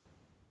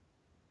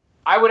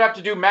 I would have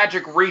to do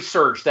magic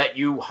research, that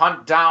you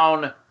hunt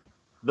down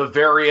the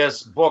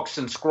various books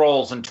and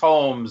scrolls and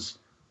tomes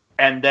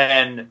and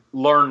then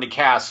learn to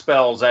cast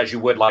spells as you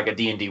would like a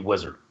D&D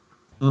wizard.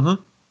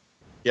 Mm-hmm.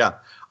 Yeah.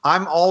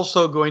 I'm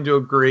also going to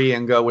agree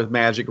and go with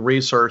magic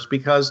research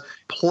because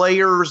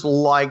players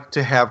like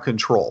to have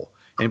control.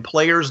 And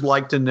players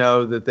like to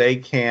know that they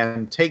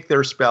can take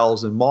their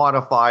spells and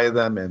modify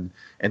them and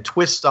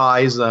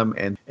twistize them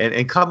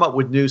and come up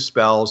with new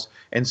spells.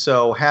 And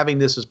so having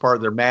this as part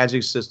of their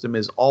magic system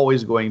is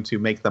always going to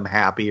make them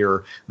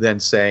happier than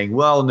saying,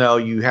 well, no,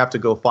 you have to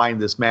go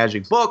find this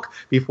magic book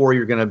before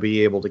you're going to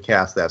be able to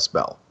cast that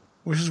spell.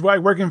 Which is why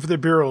working for the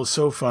Bureau is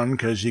so fun,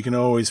 because you can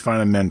always find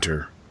a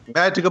mentor.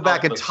 I had to go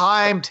back in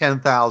time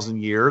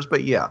 10,000 years,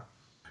 but yeah.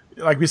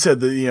 Like we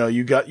said,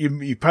 you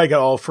probably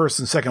got all first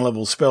and second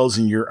level spells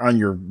on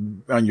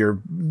your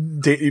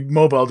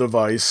mobile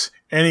device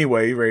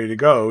anyway, ready to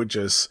go.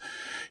 It's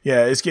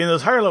getting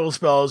those higher level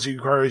spells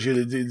requires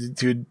you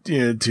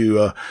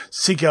to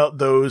seek out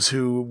those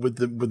who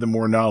with the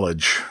more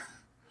knowledge.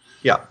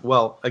 Yeah,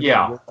 well,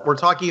 again, we're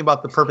talking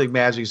about the perfect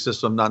magic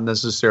system, not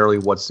necessarily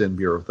what's in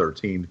Bureau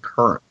 13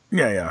 current.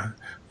 Yeah.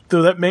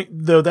 Though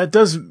that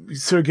does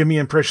sort of give me the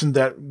impression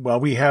that while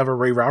we have a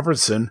Ray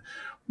Robertson,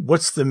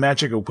 what's the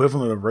magic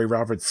equivalent of Ray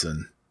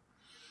Robertson?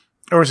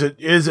 Or is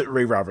it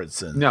Ray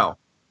Robertson? No,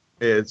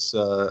 it's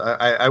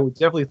I would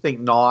definitely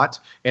think not,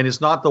 and it's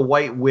not the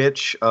White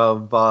Witch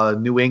of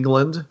New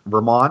England,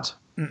 Vermont.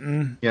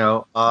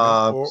 Mm-mm.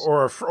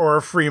 Or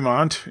a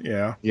Fremont.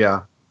 Yeah.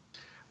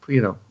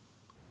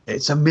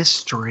 It's a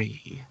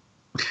mystery.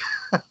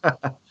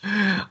 All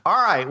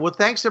right. Well,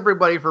 thanks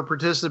everybody for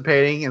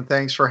participating, and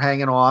thanks for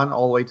hanging on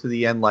all the way to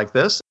the end like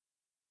this.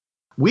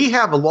 We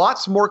have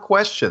lots more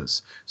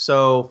questions.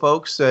 So,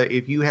 folks,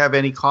 if you have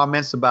any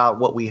comments about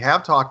what we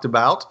have talked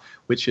about,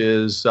 which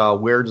is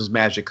where does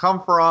magic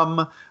come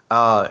from,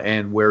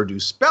 and where do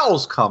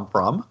spells come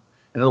from?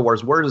 In other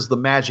words, where does the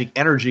magic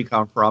energy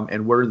come from,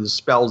 and where do the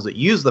spells that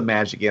use the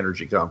magic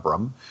energy come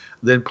from?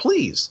 Then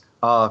please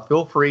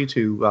feel free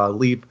to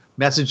leave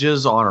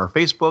messages on our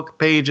Facebook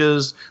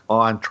pages,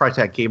 on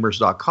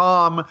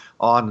TriTechGamers.com,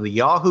 on the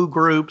Yahoo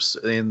groups,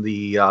 in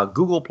the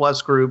Google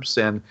Plus groups,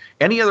 and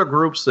any other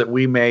groups that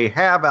we may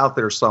have out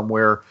there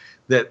somewhere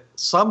that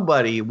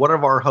one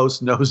of our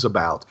hosts knows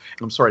about.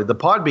 I'm sorry, the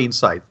Podbean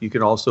site. You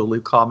can also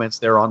leave comments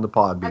there on the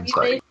Podbean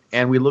site.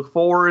 And we look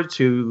forward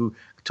to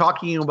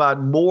talking about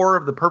more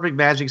of the Perfect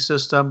Magic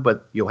System,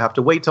 but you'll have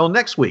to wait till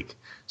next week.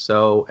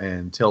 So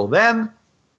until then,